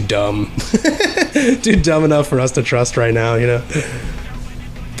who's just too dumb. Too dumb enough for us to trust right now, you know.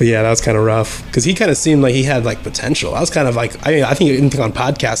 But yeah, that was kind of rough because he kind of seemed like he had like potential. I was kind of like, I mean, I think on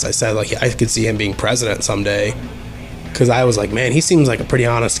podcasts I said like I could see him being president someday because I was like, man, he seems like a pretty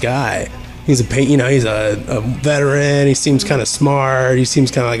honest guy. He's a veteran. He seems kind of smart. He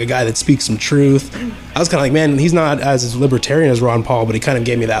seems kind of like a guy that speaks some truth. I was kind of like, man, he's not as libertarian as Ron Paul, but he kind of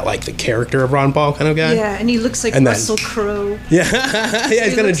gave me that like the character of Ron Paul kind of guy. Yeah, and he looks like Russell Crowe. Yeah,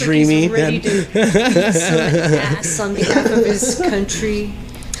 he's kind of dreamy. Like he's ready to beat some ass on behalf of his country.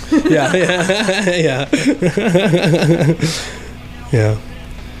 Yeah.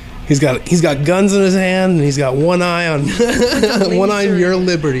 He's got guns in his hand, and he's got one eye on your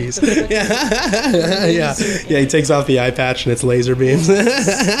liberties. Yeah. He takes off the eye patch, and it's laser beams.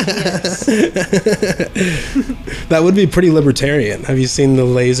 Yes. That would be pretty libertarian. Have you seen the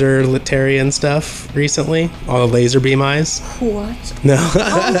laser-litarian stuff recently? All the laser beam eyes. What? No,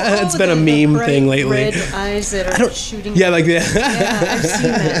 it's been a meme thing lately. Red eyes that are shooting. Yeah, like yeah, I've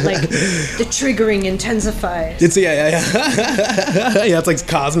seen that. Like the triggering intensifies. It's yeah. It's like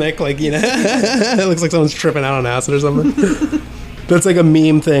cosmic. Like, you know, it looks like someone's tripping out on acid or something. That's like a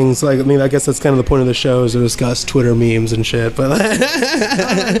meme thing. So, like, I mean, I guess that's kind of the point of the show is to discuss Twitter memes and shit. But I'm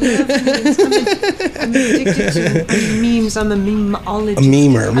addicted to memes. I'm a memeologist. A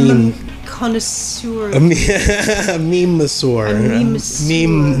memer. I'm a connoisseur. A meme-masseur. I'm a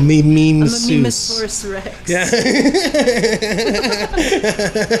memesaurus rex. Yeah.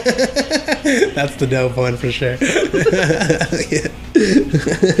 That's the dope one for sure.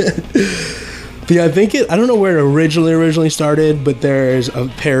 But yeah, I don't know where it originally started, but there's a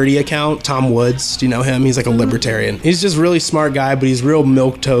parody account, Tom Woods. Do you know him? He's like a libertarian. He's just a really smart guy, but he's real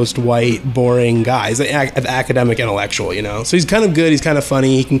milquetoast, white, boring guy. He's an academic intellectual, you know? So he's kind of good, he's kind of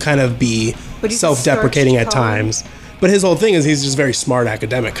funny, he can kind of be self-deprecating at times. But his whole thing is he's just a very smart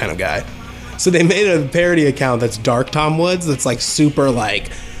academic kind of guy. So they made a parody account that's Dark Tom Woods, that's like super like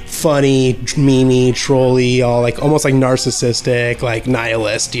funny, memey, trolly, all like almost like narcissistic, like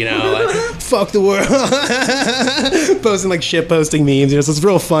nihilist, you know, like fuck the world, posting like shit posting memes, you know, so it's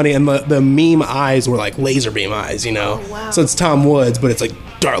real funny. And the meme eyes were like laser beam eyes, you know. Oh, wow. So it's Tom Woods, but it's like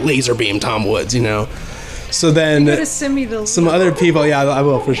dark laser beam Tom Woods, you know. So then You gotta send me those. some other people, yeah, I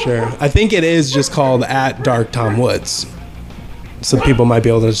will for sure. I think it is just called @Dark Tom Woods. So people might be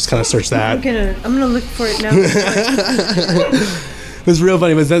able to just kind of search that. I'm gonna look for it now. It was real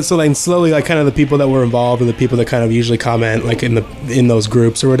funny, but then, so then slowly, like kind of the people that were involved, or the people that kind of usually comment, like in those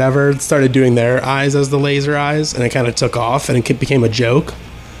groups or whatever, started doing their eyes as the laser eyes, and it kind of took off, and it became a joke.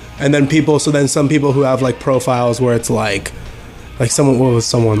 And then some people who have like profiles where it's like someone, what was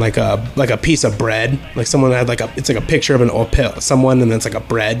someone like a piece of bread, like someone had it's like a picture of someone, and then it's like a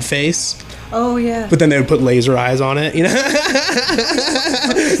bread face. Oh yeah. But then they would put laser eyes on it, you know.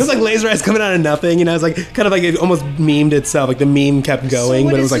 It was like laser eyes coming out of nothing, you know. It's like kind of like it almost memed itself. Like the meme kept going,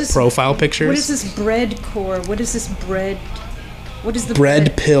 but it was like profile pictures. What is this bread core? What is this bread? What is the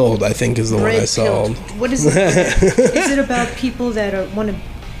bread pilled? I think is the one I saw. What is it? Is it about people that want to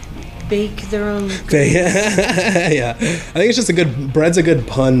bake their own goods? Yeah, I think it's just bread's a good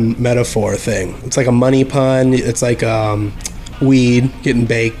pun metaphor thing. It's like a money pun. It's like weed getting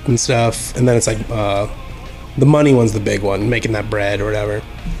baked and stuff, and then it's like the money one's the big one, making that bread or whatever.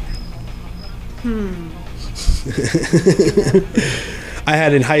 I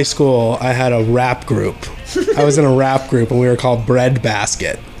had in high school, I had a rap group. I was in a rap group, and we were called Bread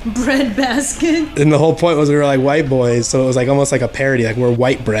Basket. Bread Basket. And the whole point was we were like white boys, so it was like almost like a parody, like we're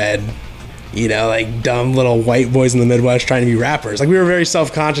white bread, you know, like dumb little white boys in the Midwest trying to be rappers. Like we were very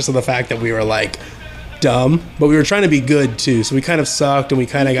self-conscious of the fact that we were like dumb, but we were trying to be good too. So we kind of sucked, and we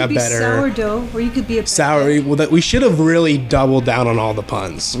kind of got better. Sourdough, or you could be a sour. Well, we should have really doubled down on all the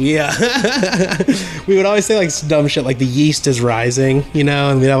puns. Yeah, we would always say like dumb shit, like the yeast is rising, you know,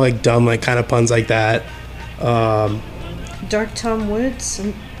 and we'd have like dumb like kind of puns like that. Dark Tom Woods,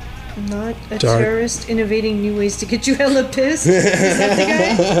 not a terrorist innovating new ways to get you hella pissed. Is that the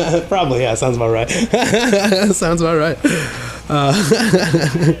guy? Probably, yeah. Sounds about right. Sounds about right.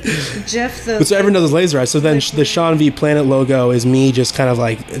 Jeff, so everyone knows laser eyes. So then the Sean V Planet logo is me just kind of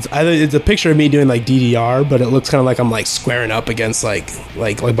like it's a picture of me doing like DDR, but it looks kind of like I'm like squaring up against like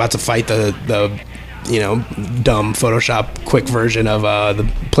about to fight the you know dumb Photoshop quick version of the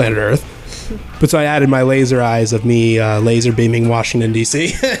Planet Earth. But so I added my laser eyes of me laser beaming Washington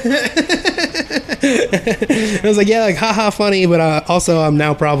D.C. I was like, yeah, like haha, funny, but also I'm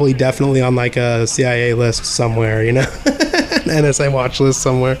now probably definitely on like a CIA list somewhere, you know. NSA watch list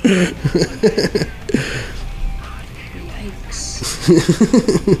somewhere. Yikes.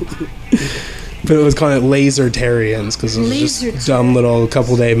 But it was called Lasertarians because it was just dumb little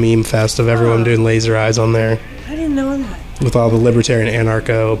couple day meme fest of everyone doing laser eyes on there. I didn't know that. With all the libertarian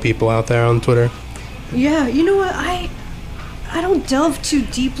anarcho people out there on Twitter. Yeah, you know what? I don't delve too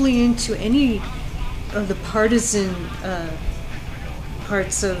deeply into any of the partisan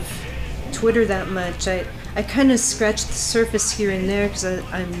parts of Twitter that much. I kind of scratch the surface here and there because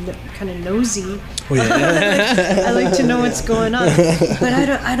I'm kind of nosy. Oh, yeah. I like to know what's going on, but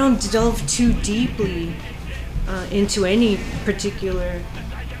I don't delve too deeply into any particular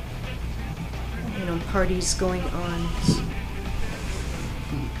parties going on.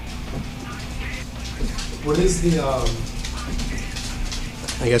 What is the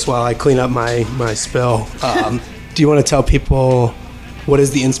I guess while I clean up my spill, do you want to tell people what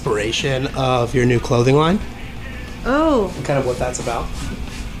is the inspiration of your new clothing line? Oh. And kind of what that's about?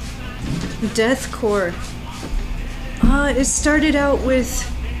 Deathcore. It started out with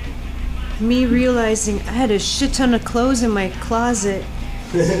me realizing I had a shit ton of clothes in my closet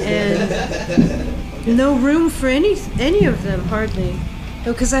and no room for any of them, hardly.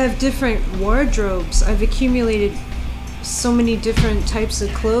 Because I have different wardrobes. I've accumulated so many different types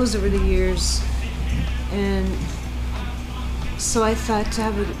of clothes over the years. And so I thought to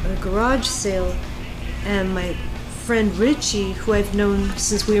have a garage sale. And my friend Richie, who I've known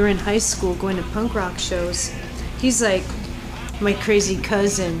since we were in high school going to punk rock shows, he's like my crazy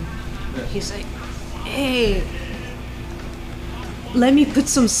cousin. He's like, hey, let me put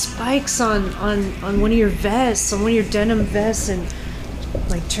some spikes on one of your vests, on one of your denim vests, and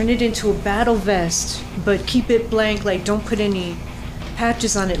like turn it into a battle vest, but keep it blank, like don't put any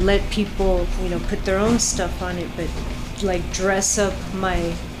patches on it, let people put their own stuff on it, but like dress up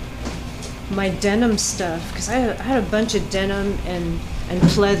my denim stuff, because I had a bunch of denim and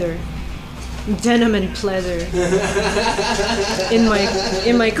pleather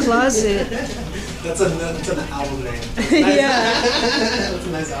in my closet. That's an album name. Yeah. That's a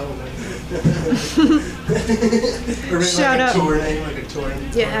nice album name. Or Shout like out. a tour name, like a tour.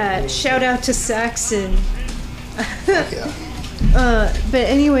 Yeah, shout out to Saxon. Yeah. But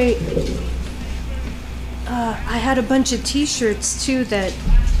anyway, I had a bunch of t-shirts too that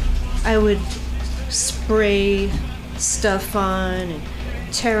I would spray stuff on and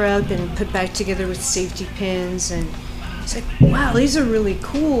tear up and put back together with safety pins, and it's like, wow, these are really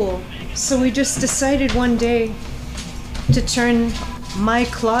cool. So we just decided one day to turn my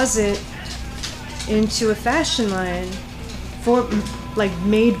closet into a fashion line for, like,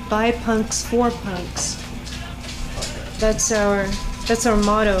 made by punks for punks. That's our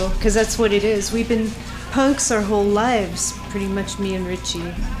motto, because that's what it is. We've been punks our whole lives, pretty much, me and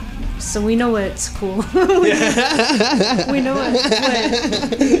Richie. So we know what's cool. we know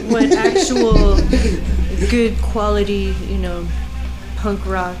what actual good quality, punk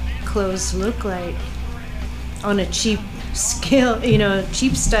rock clothes look like on a cheap scale,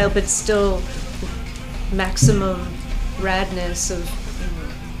 cheap style, but still maximum radness of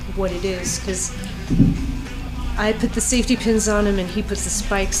what it is. Because I put the safety pins on him and he puts the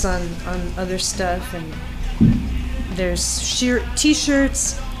spikes on other stuff, and there's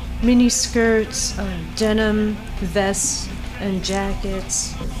t-shirts, mini skirts, denim vests and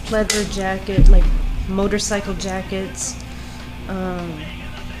jackets, leather jacket, like motorcycle jackets,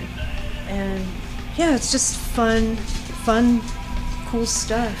 and yeah, it's just fun, cool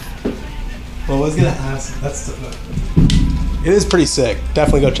stuff. Well, I was gonna ask. It is pretty sick.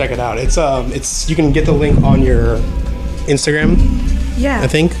 Definitely go check it out. It's you can get the link on your Instagram. Yeah. I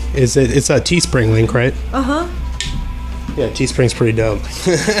think it's a Teespring link, right? Yeah, Teespring's pretty dope.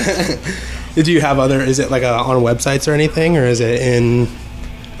 Do you have is it like on websites or anything, or is it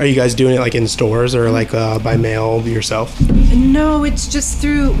are you guys doing it like in stores or like by mail yourself? No, it's just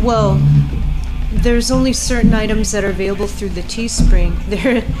through, there's only certain items that are available through the Teespring.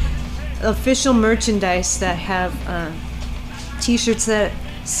 They're official merchandise that have t-shirts that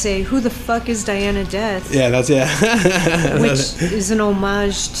say, "Who the fuck is Diana Death?" Yeah, which is an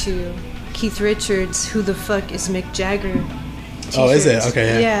homage to Keith Richards' "Who the fuck is Mick Jagger?" t-shirts. Oh, is it?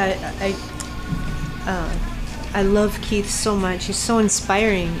 Okay, yeah. I love Keith so much. He's so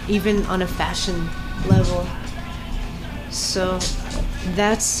inspiring, even on a fashion level. So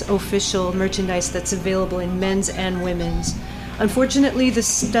that's official merchandise that's available in men's and women's. Unfortunately, the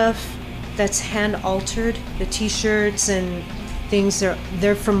stuff that's hand altered, the t-shirts and things,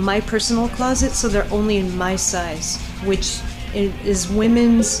 they're from my personal closet, so they're only in my size, which is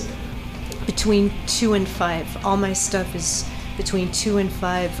women's between 2 and 5. All my stuff is between 2 and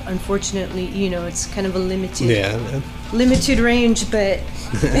 5. Unfortunately, it's kind of a limited range, but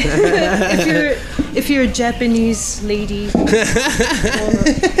if you're a Japanese lady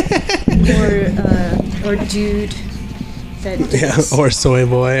or dude that or soy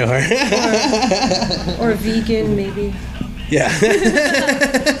boy or vegan maybe. Yeah.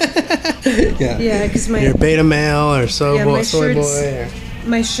 Yeah, because you're beta male or soy boy.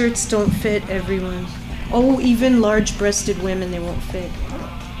 My shirts don't fit everyone. Oh, even large-breasted women, they won't fit.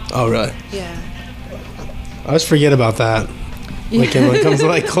 Oh, really? Yeah. I always forget about that. Like when it comes to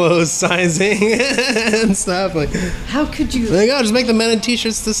like clothes sizing and stuff. Like, how could you? Like, just make the men and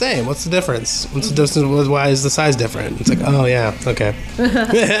t-shirts the same. What's the difference? What's the difference? Why is the size different? It's like, oh yeah, okay.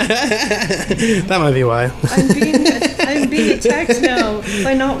 That might be why. I'm being attacked now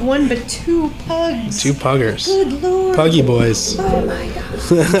by not one but 2 pugs. 2 puggers. Good Lord. Puggy boys. Oh my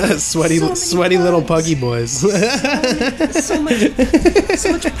God. sweaty little puggy boys. So much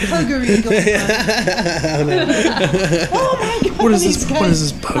puggery going on. Oh my God. What is this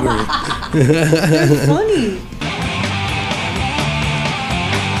puggery? They're funny.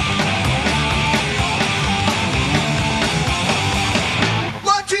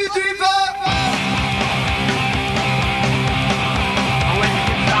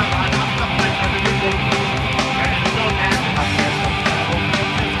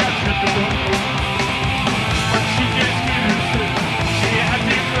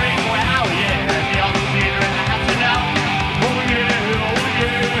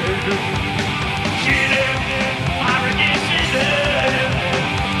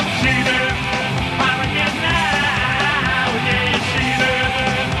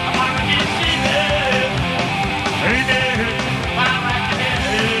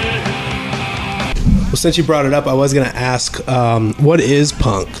 Since you brought it up, I was going to ask, what is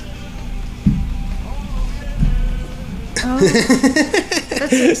punk? Oh,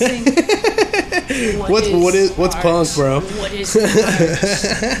 that's interesting. What's punk, bro? What is art?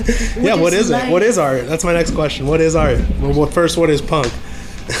 Yeah, what is it? What is art? That's my next question. What is art? Well, first, what is punk?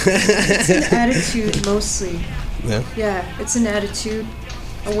 It's an attitude mostly. Yeah. Yeah, it's an attitude,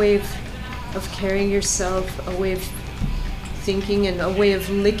 a way of carrying yourself, a way of thinking, and a way of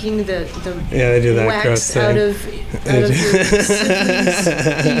licking the they do that wax gross out thing. of your sibling's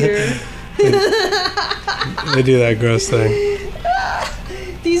ear. They do that gross thing.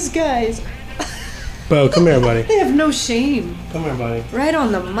 These guys, Bo, come here, buddy. they have no shame. Come here, buddy. Right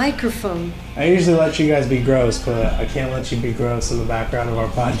on the microphone. I usually let you guys be gross, but I can't let you be gross in the background of our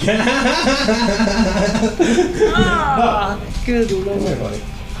podcast. Good Come here, lord. buddy.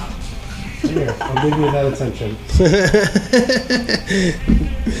 Come here. I'll give you that attention.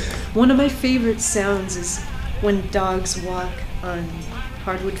 One of my favorite sounds is when dogs walk on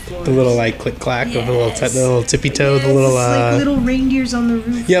hardwood floors. The little like click clack of the Yes. the little tippy toe, Yes, the little it's like little reindeers on the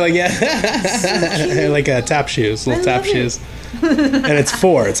roof. yeah, like So cute. like tap shoes, little I tap love it. shoes. And it's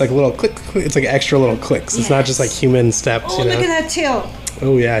 4. It's like little click, click. It's like extra little clicks. It's not just like human steps. Oh, you know? look at that tail.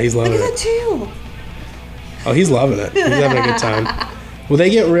 Oh yeah, he's loving Look at it. that tail. Oh, he's loving it. He's having a good time. Well, they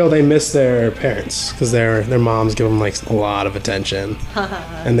get real. They miss their parents because their moms give them like a lot of attention,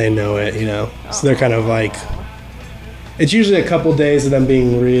 and they know it. You know, so they're kind of like. It's usually a couple days of them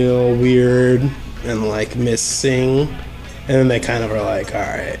being real weird and like missing, and then they kind of are like, all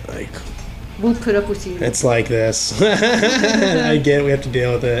right, like We'll put up with you. it's like this. I get it. We have to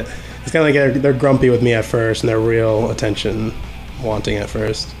deal with it. It's kind of like they're grumpy with me at first, and they're real attention wanting at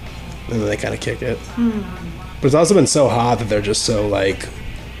first, and then they kind of kick it. But it's also been so hot that they're just so like,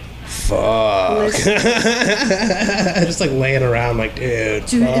 fuck. Just like laying around like, dude.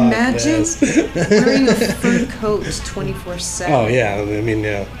 Dude, fuck imagine this. wearing a fur coat 24/7. Oh yeah, I mean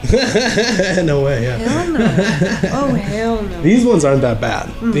yeah. No way, yeah. Hell no. Oh hell no. These ones aren't that bad.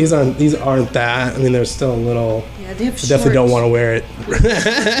 These aren't that. I mean, they're still a little. Yeah, they have I definitely don't shorts. want to wear it.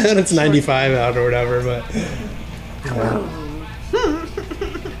 And it's 95 out or whatever, but.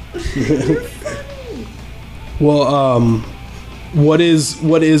 Well, what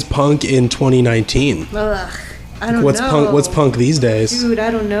is punk in 2019? Ugh, I don't What's know. What's punk these days? Dude, I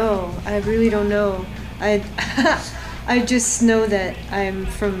don't know. I really don't know. I I just know that I'm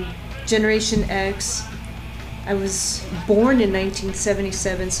from Generation X. I was born in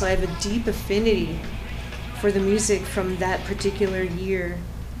 1977, so I have a deep affinity for the music from that particular year,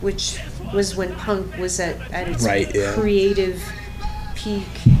 which was when punk was at its Right, yeah. creative peak,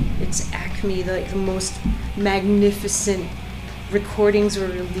 its acme, like the most magnificent recordings were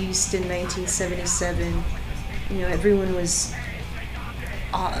released in 1977. You know, everyone was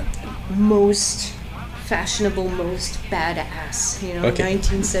most fashionable, most badass, you know, Okay.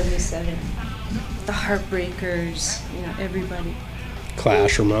 1977. The Heartbreakers, you know, everybody.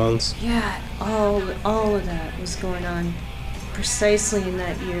 Clash, Ramones. Yeah, all of that was going on precisely in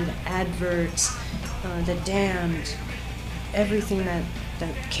that year. The Adverts, the Damned, everything that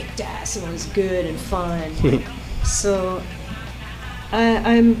kicked ass and was good and fun. So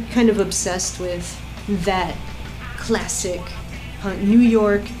I'm kind of obsessed with that classic punk, New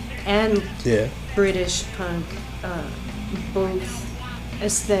York and Yeah. British punk, both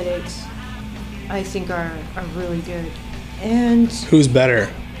aesthetics, I think are really good. And Who's better,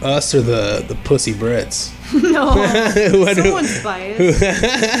 us or the pussy Brits? no, What- someone's biased.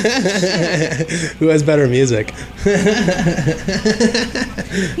 Who has better music?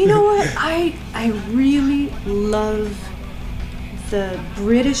 You know what? I really love the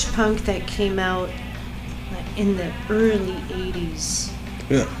British punk that came out in the early 80s.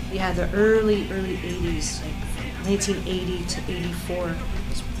 Yeah. Yeah, the early 80s, like 1980 to 84.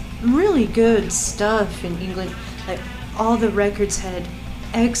 It's really good stuff in England. Like all the records had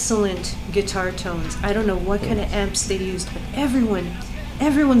excellent guitar tones. I don't know what kind of amps they used, but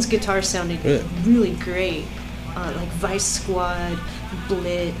everyone's guitar sounded really great. Like Vice Squad,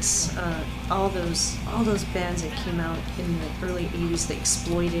 Blitz, all those bands that came out in the early 80s, they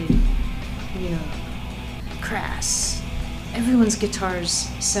exploited, you know, Crass. Everyone's guitars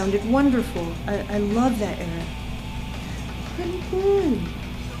sounded wonderful. I love that era. What are you doing?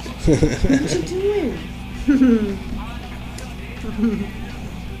 What you doing?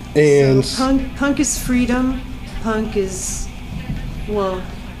 And Punk is freedom. Punk is, well,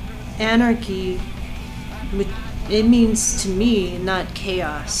 anarchy. It means to me not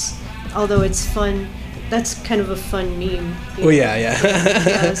chaos. Although it's fun. That's kind of a fun meme. Oh yeah.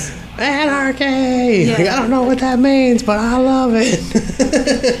 Yes. Anarchy. Yeah. Like, I don't know what that means, but I love it.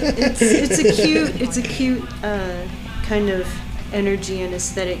 It's a cute kind of energy and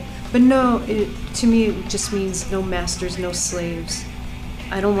aesthetic. But no, to me it just means no masters, no slaves.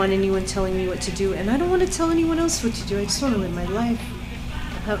 I don't want anyone telling me what to do, and I don't want to tell anyone else what to do. I just want to live my life,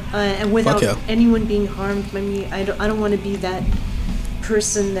 and without Fuck yeah. anyone being harmed by me. I don't want to be that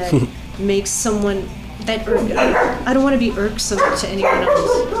person that makes someone that I don't want to be irksome to anyone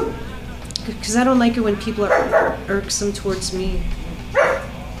else, because I don't like it when people are irksome towards me.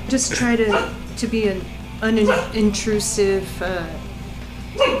 Just try to be an unintrusive.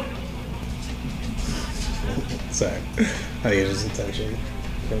 Sorry, I think it's just attention.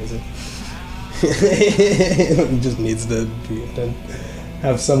 Crazy. He just needs to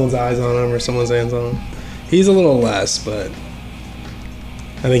have someone's eyes on him or someone's hands on him. He's a little less, but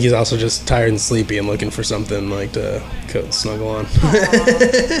I think he's also just tired and sleepy and looking for something like to snuggle on.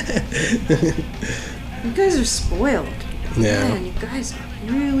 You guys are spoiled. Yeah. Man, you guys are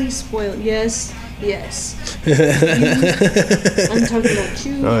really spoiled. Yes. I'm talking about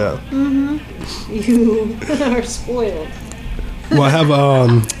you. Oh yeah. Mm-hmm. You are spoiled. Well, I have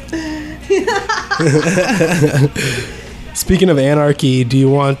speaking of anarchy, do you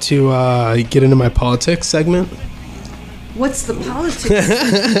want to get into my politics segment? What's the politics?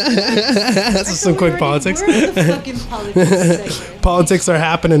 That's just some quick politics. We're in the fucking politics segment. Politics are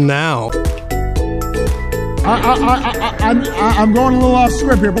happening now. I'm going a little off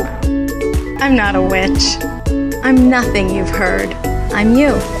script here, but I'm not a witch. I'm nothing you've heard. I'm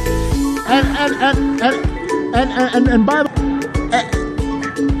you. And by the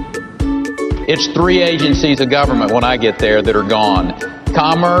It's 3 agencies of government when I get there that are gone.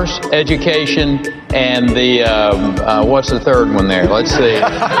 Commerce, education, and the, what's the third one there? Let's see.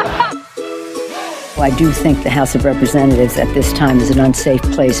 I do think the House of Representatives at this time is an unsafe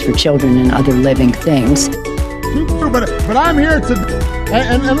place for children and other living things. But I'm here to,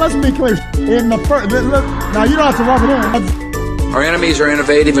 and let's be clear, in the first, now you don't have to rub it in. Our enemies are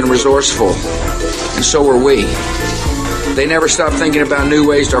innovative and resourceful, and so are we. They never stop thinking about new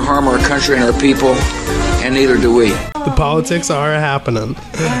ways to harm our country and our people, and neither do we. The politics are happening.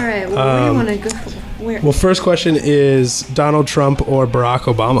 All right, well, where do you want to go? Where? Well, first question is Donald Trump or Barack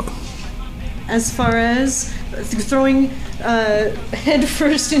Obama? As far as throwing head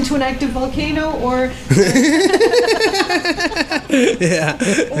first into an active volcano, or yeah,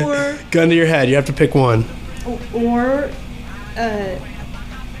 or gun to your head, you have to pick one. Or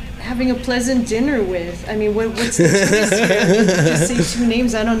having a pleasant dinner with. I mean, what's the choice here? Just say two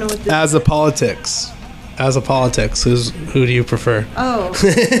names. I don't know what. As a politics, who do you prefer? Oh.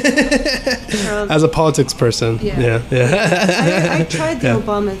 As a politics person, yeah. I tried the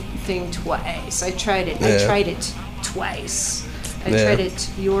Obama thing twice. I tried it twice. I tried it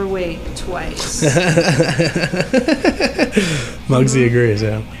your way twice. Muggsy agrees,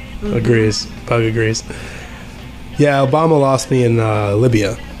 yeah. Mm-hmm. Agrees. Pug agrees. Yeah, Obama lost me in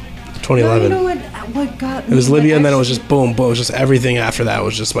Libya, 2011. No, you know what got me? It was Libya, and then it was just boom, boom. It was just everything after that. It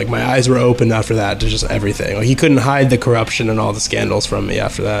was just like my eyes were opened after that to just everything. Like he couldn't hide the corruption and all the scandals from me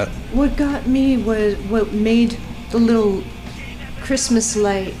after that. What got me was what made the little Christmas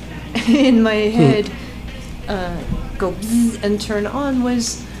light in my head go bzzz and turn on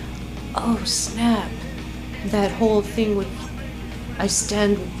was, oh snap, that whole thing with I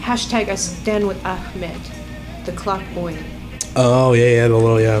stand with Ahmed, the clock boy. Oh yeah, the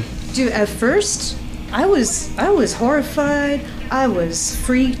little Dude, at first I was horrified. I was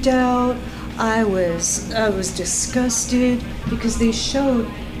freaked out. I was disgusted because they showed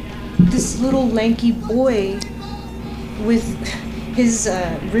this little lanky boy with his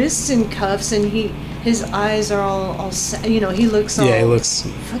wrists in cuffs, and his eyes are all he looks all he looks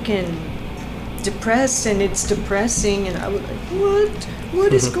fucking depressed, and it's depressing, and I was like,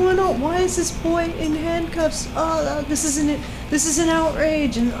 what is going on? Why is this boy in handcuffs? Oh, this isn't it. This is an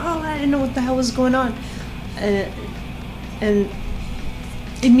outrage, and I didn't know what the hell was going on, and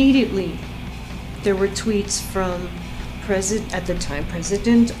immediately there were tweets from at the time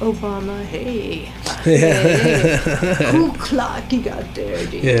President Obama. Hey, cool clock you got there,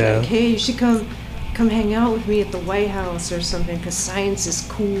 dude. Yeah. Like, hey, you should come hang out with me at the White House or something, because science is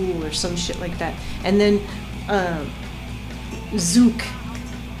cool or some shit like that. And then Zook.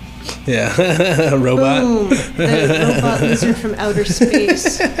 Yeah, robot. Boom, the robot lizard from outer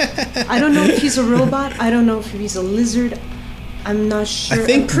space. I don't know if he's a robot. I don't know if he's a lizard. I'm not sure.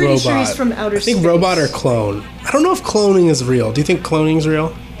 I'm pretty sure he's from outer space. I think robot or clone. I don't know if cloning is real. Do you think cloning is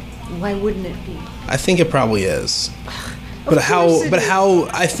real? Why wouldn't it be? I think it probably is. But how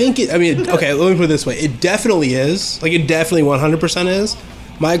I think it, I mean, okay, let me put it this way. It definitely is. Like, it definitely 100% is.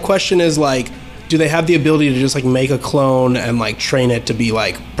 My question is, like, do they have the ability to just, like, make a clone and, like, train it to be,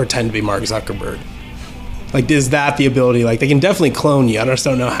 like, pretend to be Mark Zuckerberg? Like, is that the ability? Like, they can definitely clone you. I just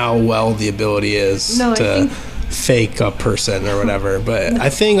don't know how well the ability is to fake a person or whatever. But I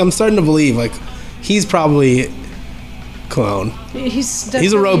think I'm starting to believe, like, he's probably clone.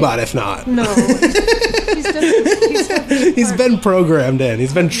 He's a robot, if not. No. He's been programmed in.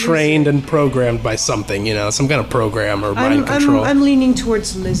 He's been trained and programmed by something, some kind of program or mind control. I'm leaning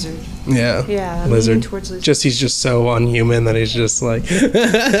towards lizard. Yeah. Yeah. Lizard. Towards lizard. He's just so unhuman that he's just like.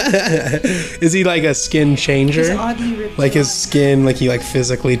 Is he like a skin changer? He's oddly ripped. Like his skin, like he like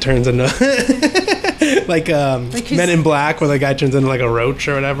physically turns into. like Men in Black, where the guy turns into like a roach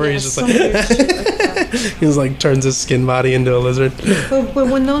or whatever. Yeah, he's just like. He's like turns his skin body into a lizard. But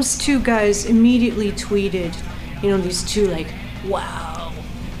when those two guys immediately tweeted, these two like, wow,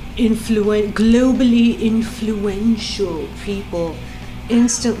 globally influential people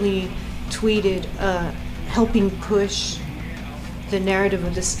instantly tweeted helping push the narrative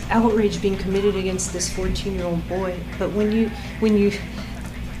of this outrage being committed against this 14-year-old boy. But when you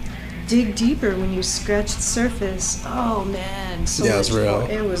dig deeper, when you scratch the surface, oh man, so yeah, it's real.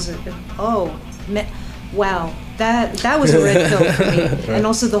 It was wow, that was a red pill for me. Right. And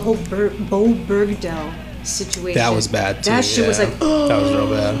also the whole Bo Bergdahl situation. That was bad too. That shit was like, oh, that was real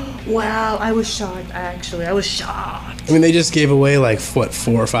bad. Wow, I was shocked. I was shocked. I mean, they just gave away like 4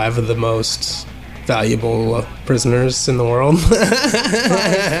 or 5 of the most valuable prisoners in the world. 5.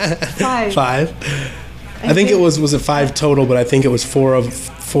 5. I think it was it 5 total, but I think it was 4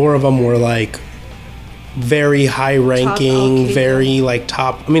 of them were like very high ranking, very like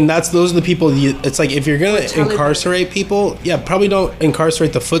top. I mean, those are the people. It's like if you're gonna incarcerate people, probably don't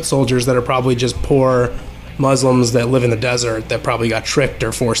incarcerate the foot soldiers that are probably just poor Muslims that live in the desert that probably got tricked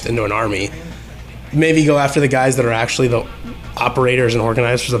or forced into an army. Maybe go after the guys that are actually the operators and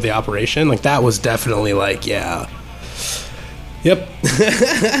organizers of the operation. Like that was definitely like, yeah. Yep.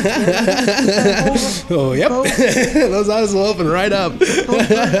 Oh, yep. Those eyes will open right up.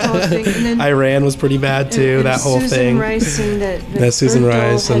 Iran was pretty bad too. And that whole Susan thing. Rice saying that Susan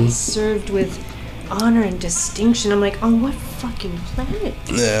Rice had served with honor and distinction. I'm like, on what fucking planet?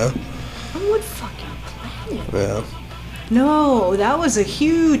 Yeah. On what fucking planet? Yeah. No, that was a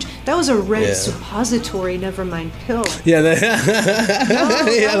red suppository, never mind pill. Yeah,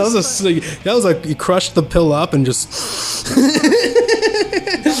 that was a you crushed the pill up and just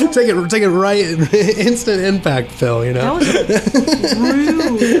take it right, instant impact pill, That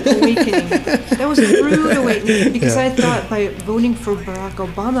was a rude awakening. Because I thought by voting for Barack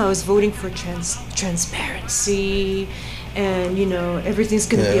Obama, I was voting for transparency. And everything's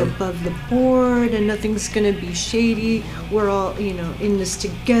gonna be above the board, and nothing's gonna be shady. We're all in this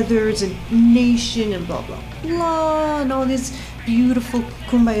together as a nation, and blah blah blah, and all this beautiful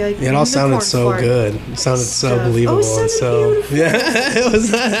kumbaya. Yeah, it all sounded so good. It sounded so believable. It sounded beautiful. It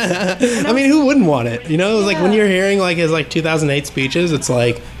was. I mean, who wouldn't want it? It was like when you're hearing like his 2008 speeches, it's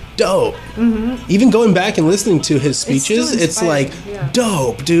like dope. Mm-hmm. Even going back and listening to his speeches, it's like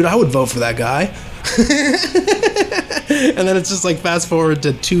dope, dude. I would vote for that guy. And then it's just like fast forward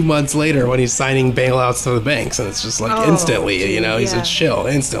to 2 months later when he's signing bailouts to the banks, and it's just like instantly, he's a chill.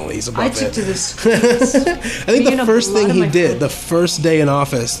 Instantly, he's above it. I took to the streets. I think the first thing he did, the first day in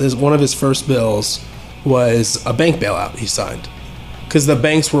office, one of his first bills was a bank bailout he signed. Because the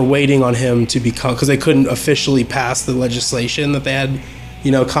banks were waiting on him to become, because they couldn't officially pass the legislation that they had,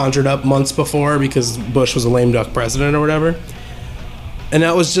 conjured up months before because Bush was a lame duck president or whatever. And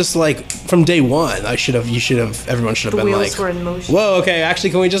that was just like from day one. Everyone should have been like, the wheels were in motion. Whoa, okay, actually,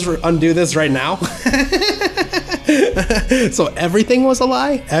 can we just undo this right now? So everything was a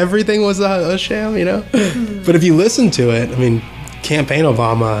lie? Everything was a sham, Mm-hmm. But if you listen to it, I mean, campaign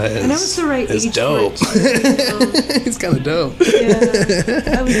Obama is, and that was the right is age dope. For it. It's kind of dope. Yeah,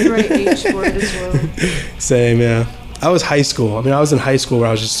 that was the right age for it as well. Same, yeah. I was high school. I mean, I was in high school where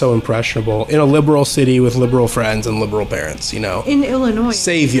I was just so impressionable. In a liberal city with liberal friends and liberal parents, In Illinois.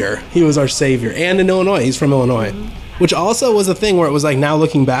 Savior. He was our savior. And in Illinois. He's from Illinois. Mm-hmm. Which also was a thing where it was like, now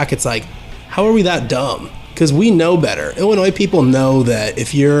looking back, it's like, how are we that dumb? Because we know better. Illinois people know that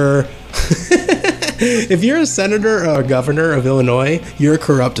if you're... if you're a senator or a governor of Illinois, you're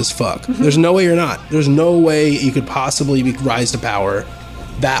corrupt as fuck. Mm-hmm. There's no way you're not. There's no way you could possibly rise to power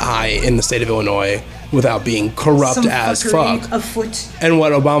that high in the state of Illinois without being corrupt as fuck. Afoot. And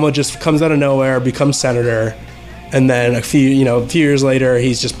what Obama just comes out of nowhere, becomes senator, and then a few years later,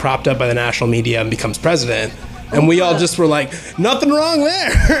 he's just propped up by the national media and becomes president. And we all just were like, nothing wrong there.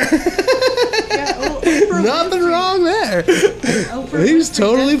 Nothing wrong there. He was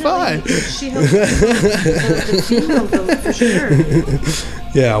totally fine. She helped the female vote for sure.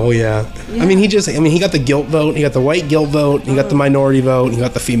 Yeah, well, yeah. I mean, he got the guilt vote, he got the white guilt vote, he got the minority vote, he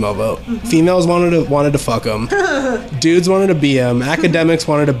got the female vote. Mm-hmm. Females wanted to fuck him. Dudes wanted to be him. Academics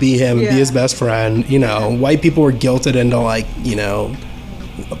wanted to be him, be his best friend. White people were guilted into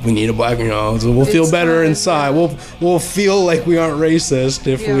we need a black, so we'll feel better inside. We'll feel like we aren't racist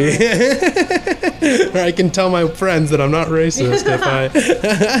if we. Or I can tell my friends that I'm not racist if I.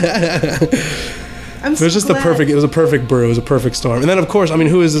 It was just it was a perfect brew. It was a perfect storm. And then, of course,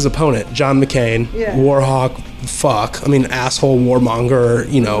 who is his opponent? John McCain, Warhawk, asshole warmonger,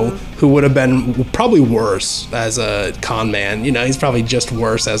 who would have been probably worse as a con man. He's probably just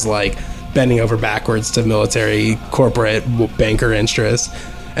worse as, like, bending over backwards to military, corporate, banker interests.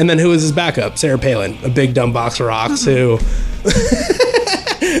 And then who was his backup? Sarah Palin, a big dumb box of rocks who...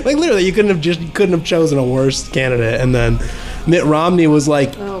 like, literally, you couldn't have chosen a worse candidate. And then Mitt Romney was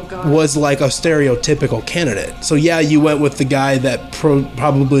like a stereotypical candidate. So yeah, you went with the guy that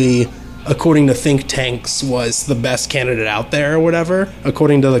probably, according to think tanks, was the best candidate out there or whatever,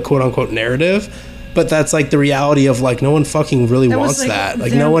 according to the quote unquote narrative. But that's like the reality of like no one fucking really wants that.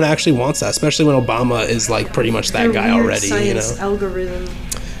 Like no one actually wants that, especially when Obama is like pretty much that guy already. Algorithm.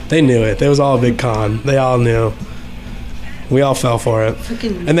 They knew it. It was all a big con. They all knew. We all fell for it.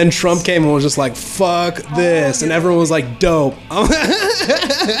 And then Trump came and was just like, fuck this. And everyone was like, dope.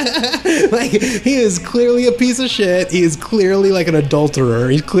 Like, he is clearly a piece of shit. He is clearly like an adulterer.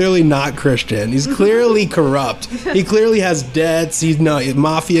 He's clearly not Christian. He's clearly corrupt. He clearly has debts. He's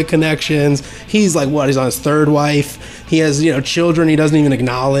mafia connections. He's like, what? He's on his third wife. He has, children he doesn't even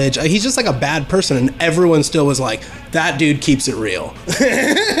acknowledge. He's just like a bad person. And everyone still was like, that dude keeps it real.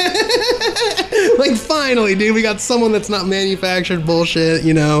 Like, finally, dude, we got someone that's not manufactured bullshit,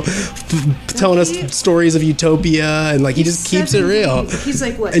 telling us stories of utopia, and like he just keeps it real. He's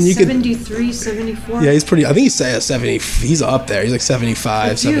like, what, 73, 74? Yeah, he's pretty, I think he's 70, he's up there. He's like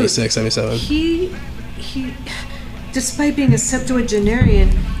 75, 76, 77. He, despite being a septuagenarian,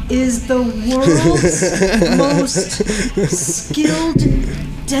 is the world's most skilled,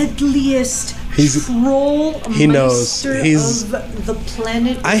 deadliest troll of the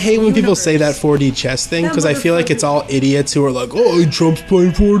planet. I hate when people say that 4D chess thing, because I feel like it's all idiots who are like, oh, Trump's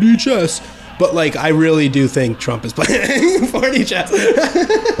playing 4D chess. But like, I really do think Trump is playing 4D chess.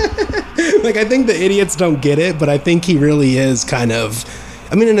 Like, I think the idiots don't get it, but I think he really is kind of...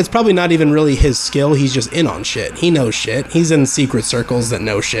 and it's probably not even really his skill. He's just in on shit. He knows shit. He's in secret circles that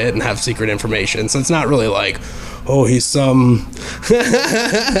know shit and have secret information. So it's not really like, oh, he's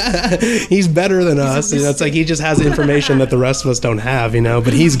he's better than us. It's like he just has information that the rest of us don't have,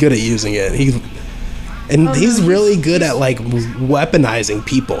 but he's good at using it. He's really good at like weaponizing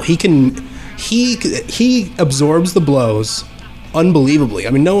people. He absorbs the blows unbelievably.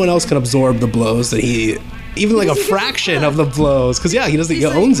 No one else can absorb the blows that he... even like a fraction of the blows, because he doesn't. He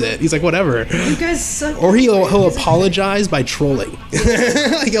owns it. He's like, whatever. You guys suck. Or he'll apologize by trolling.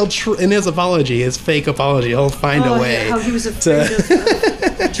 Like in his apology, his fake apology, he'll find a way. How he was afraid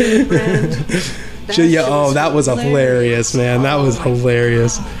of Jim Brand. That was hilarious, man. That was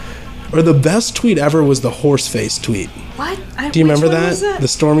hilarious. Or the best tweet ever was the horseface tweet. What? Do you remember that? The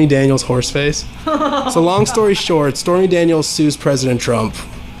Stormy Daniels horseface. So long story short, Stormy Daniels sues President Trump.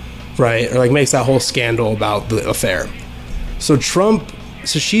 Right, or like makes that whole scandal about the affair. So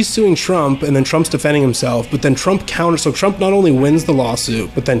she's suing Trump, and then Trump's defending himself, but then Trump counters. So Trump not only wins the lawsuit,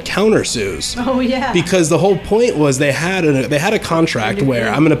 but then countersues. Oh yeah. Because the whole point was they had a contract where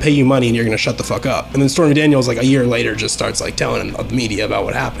I'm going to pay you money and you're going to shut the fuck up. And then Stormy Daniels, like a year later, just starts like telling the media about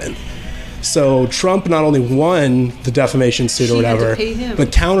what happened. So Trump not only won the defamation suit or whatever,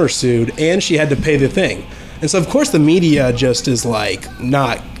 but countersued, and she had to pay the thing. And so, of course, the media just is, like,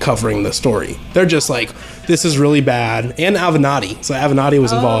 not covering the story. They're just like, this is really bad. And Avenatti. So Avenatti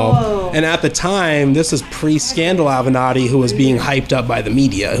was involved. And at the time, this is pre-scandal Avenatti, who was being hyped up by the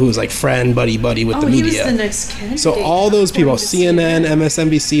media, who was, like, friend, buddy with the media. He was the next candidate. So all those people, CNN,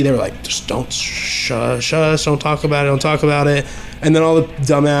 MSNBC, they were like, just don't shush, don't talk about it. And then all the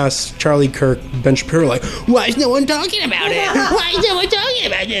dumbass Charlie Kirk, Ben Shapiro, like, why is no one talking about it? Why is no one talking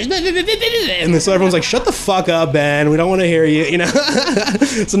about this? And then so everyone's like, shut the fuck up, Ben. We don't want to hear you.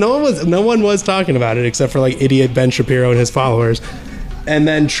 So no one was talking about it except for like idiot Ben Shapiro and his followers. And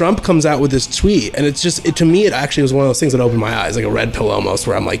then Trump comes out with this tweet, and it's just to me, it actually was one of those things that opened my eyes, like a red pill almost,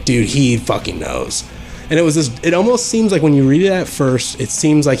 where I'm like, dude, he fucking knows. And it was this. It almost seems like when you read it at first, it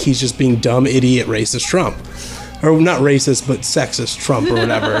seems like he's just being dumb, idiot, racist Trump. Or not racist, but sexist Trump or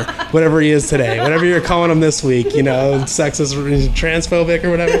whatever he is today. Whatever you're calling him this week, sexist, transphobic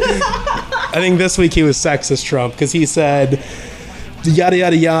or whatever. I think this week he was sexist Trump because he said yada,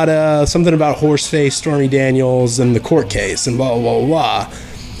 yada, yada, something about horseface Stormy Daniels and the court case and blah, blah, blah, blah.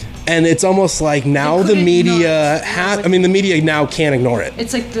 And it's almost like now the media the media now can't ignore it.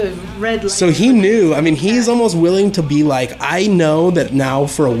 It's like the red light. So he knew. I mean, he's almost willing to be like, I know that now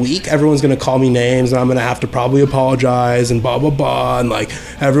for a week everyone's going to call me names and I'm going to have to probably apologize and blah, blah, blah. And like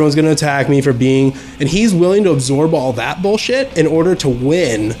everyone's going to attack me for being. And he's willing to absorb all that bullshit in order to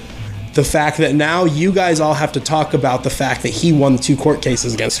win the fact that now you guys all have to talk about the fact that he won 2 court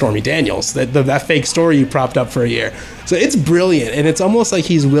cases against Stormy Daniels, that fake story you propped up for a year. So it's brilliant, and it's almost like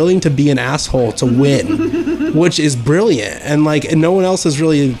he's willing to be an asshole to win, which is brilliant. And like, and no one else is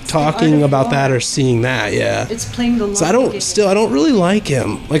really talking about that or seeing that. Yeah, it's playing the long so I don't really like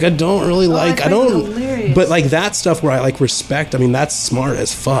him. Like I don't really but like that stuff where I like respect. I mean, that's smart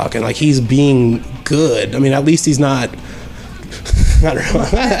as fuck, and like he's being good. I mean, at least he's not. I don't know.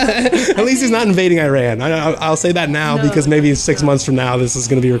 At least he's not invading Iran. I'll say that now because maybe 6 months from now this is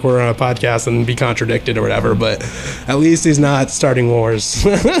going to be recorded on a podcast and be contradicted or whatever. But at least he's not starting wars.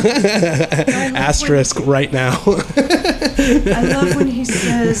 Asterisk right now. I love when he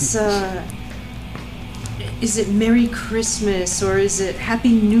says, "Is it Merry Christmas or is it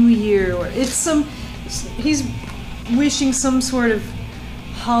Happy New Year?" Or he's wishing some sort of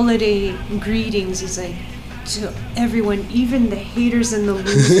holiday greetings. He's like, to everyone, even the haters and the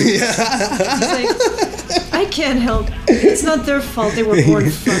losers. It's like, I can't help. It's not their fault they were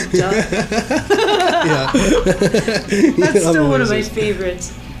born fucked up. That's still one of my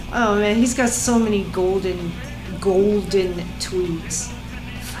favorites. Oh man, he's got so many golden tweets.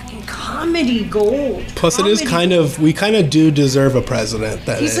 Fucking comedy gold. Plus it is we kind of do deserve a president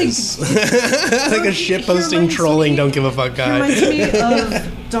that is like a shitposting, trolling, don't give a fuck guy. He reminds me of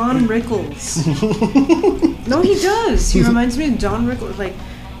Don Rickles. No, he does. He reminds me of Don Rickles, like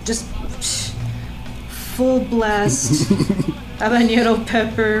just full blast habanero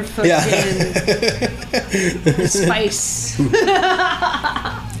pepper, fucking spice.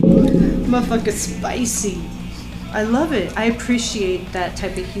 Motherfucker spicy. I love it. I appreciate that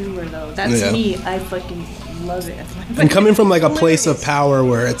type of humor, though. That's me. I fucking love it. And coming from like a place of power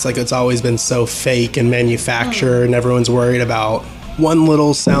where it's like it's always been so fake and manufactured, and everyone's worried about one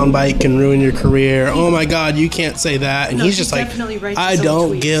little soundbite can ruin your career. Oh my God, you can't say that. And he's just like, I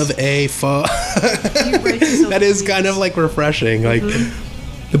don't give a fuck. That is kind of like refreshing. Like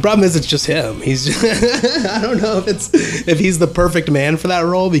the problem is it's just him. He's just, I don't know if he's the perfect man for that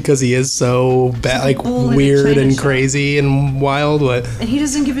role because he is so bad, like weird and crazy and wild. But and he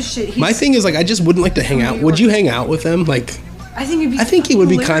doesn't give a shit. My thing is like I just wouldn't like to hang out. Would you hang out with him? Like I think he would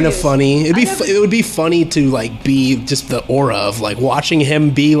be kind of funny. It would be funny to like be just the aura of like watching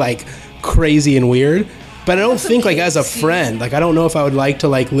him be like crazy and weird. But I don't think like as a friend, like I don't know if I would like to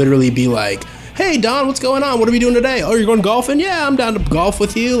like literally be like, hey Don, what's going on? What are we doing today? Oh, you're going golfing? Yeah, I'm down to golf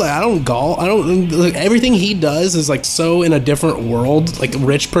with you. Like I don't golf. I don't like everything he does is like so in a different world, like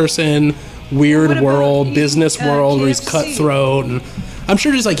rich person, weird world, business world where he's cutthroat, and I'm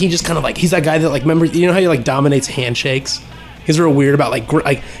sure just like he just kind of like he's that guy that like remember how he like dominates handshakes. He's real weird about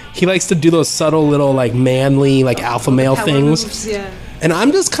like he likes to do those subtle little like manly like alpha male things. Moves, yeah. And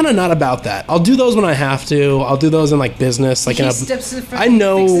I'm just kind of not about that. I'll do those when I have to. I'll do those in like business. Like steps to the front,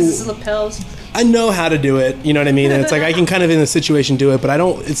 fixes his lapels. I know how to do it. You know what I mean? And it's like I can kind of in a situation do it, but I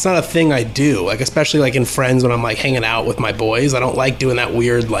don't. It's not a thing I do. Like especially like in friends when I'm like hanging out with my boys. I don't like doing that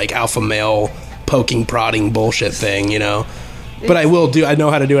weird like alpha male poking prodding bullshit thing. You know. But I will do. I know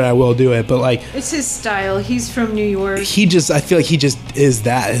how to do it. I will do it. But like, it's his style. He's from New York. I feel like he just is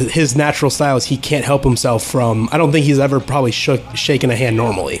that. His natural style is he can't help himself from. I don't think he's ever probably shaken a hand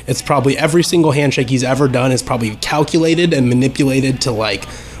normally. It's probably every single handshake he's ever done is probably calculated and manipulated to like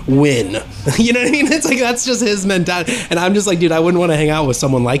win. You know what I mean? It's like that's just his mentality. And I'm just like, dude, I wouldn't want to hang out with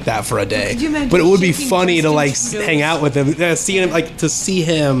someone like that for a day. But it would be funny to like hang out with him, see him, like to see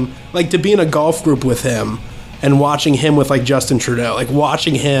him, like to be in a golf group with him. And watching him with like Justin Trudeau, like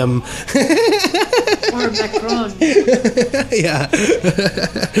watching him. Or Macron. Yeah.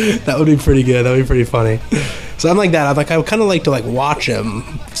 That would be pretty good. That would be pretty funny. So I'm like that. I would kind of like to like watch him,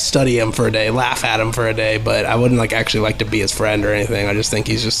 study him for a day, laugh at him for a day, but I wouldn't like actually like to be his friend or anything. I just think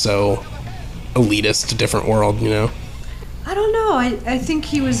he's just so elitist, a different world, you know? I don't know. I think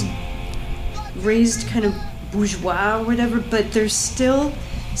he was raised kind of bourgeois or whatever, but there's still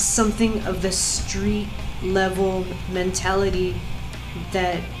something of the street level mentality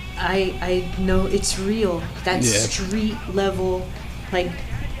that I know it's real. That street level, like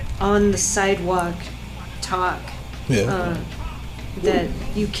on the sidewalk talk. Yeah. That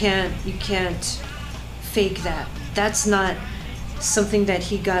you can't fake that. That's not something that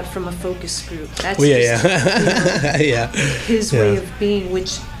he got from a focus group. That's his way of being,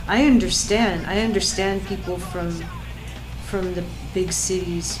 which I understand. I understand people from the big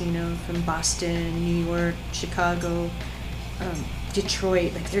cities, you know, from Boston, New York, Chicago,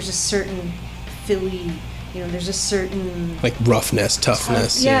 Detroit. Like there's a certain Philly, you know, there's a certain like roughness,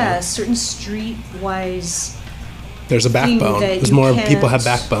 toughness. Certain street-wise. There's a backbone. There's more people have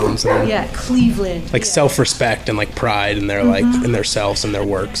backbones. Yeah, Cleveland. Like self-respect and like pride in their like in themselves and their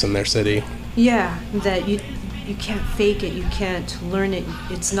works and their city. Yeah, that you can't fake it. You can't learn it.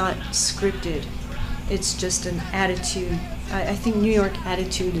 It's not scripted. It's just an attitude. I think New York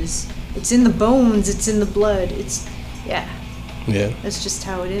attitude it's in the bones. It's in the blood. Yeah. That's just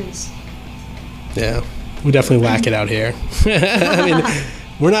how it is. Yeah, we definitely lack it out here. I mean,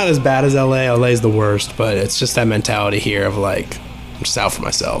 we're not as bad as LA. LA is the worst, but it's just that mentality here of like, I'm just out for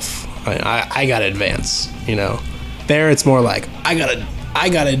myself. I gotta advance, you know. There, it's more like I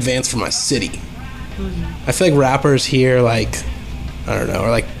gotta advance for my city. I feel like rappers here, like, I don't know, or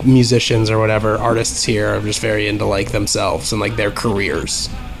like musicians or whatever, artists here are just very into like themselves and like their careers,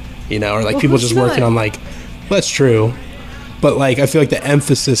 you know, or like people just working on like, well, that's true. But like, I feel like the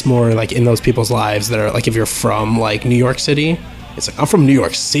emphasis more like in those people's lives that are like, if you're from like New York City, it's like, I'm from New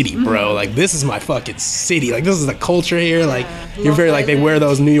York City, bro. Like, this is my fucking city. Like, this is the culture here. Like, you're very like, they wear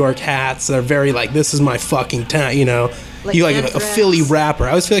those New York hats. They're very like, this is my fucking town, you know. Like you like a Philly rapper. I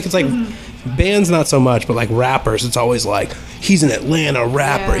always feel like it's like, bands not so much, but like rappers, it's always like, he's an Atlanta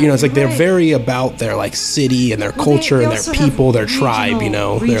rapper. You know, it's like they're very about their like city and their culture and their people, their tribe, you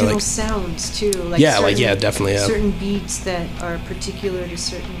know. They're like sounds too. Like definitely. Certain beats that are particular to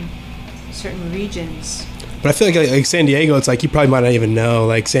certain regions. But I feel like San Diego, it's like you probably might not even know.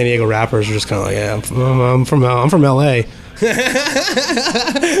 Like San Diego rappers are just kind of like, yeah, I'm from LA.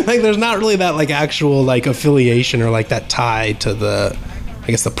 Like there's not really that like actual like affiliation or like that tie to the, I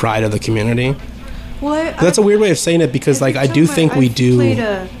guess, the pride of the community. Well, that's a weird way of saying it because like I do think we do.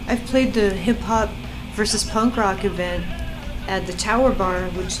 I've played the hip hop versus punk rock event at the Tower Bar,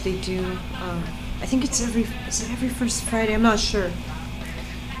 which they do. I think it's every first Friday. I'm not sure,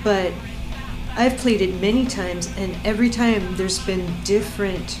 but I've played it many times, and every time there's been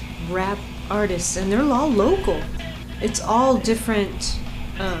different rap artists, and they're all local. It's all different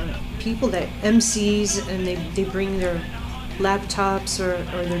people that MCs, and they bring their laptops or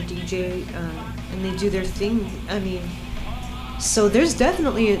their DJ, and they do their thing. I mean, so there's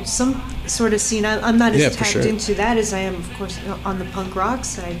definitely some sort of scene. I'm not as tapped into that as I am, of course, on the punk rock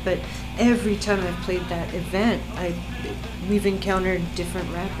side, but every time I've played that event, we've encountered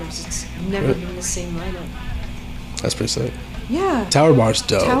different rappers. It's never been the same lineup. That's pretty sick. Yeah. Tower Bar's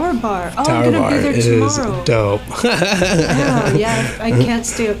dope. Tower Bar. Oh, Tower I'm going Bar to be there tomorrow. Is dope. Oh, yeah. I can't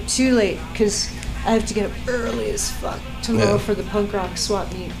stay up too late because I have to get up early as fuck tomorrow for the punk rock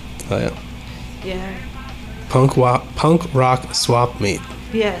swap meet. Oh, yeah. Yeah. Punk rock swap meet.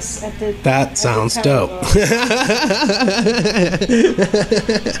 Yes, that sounds dope.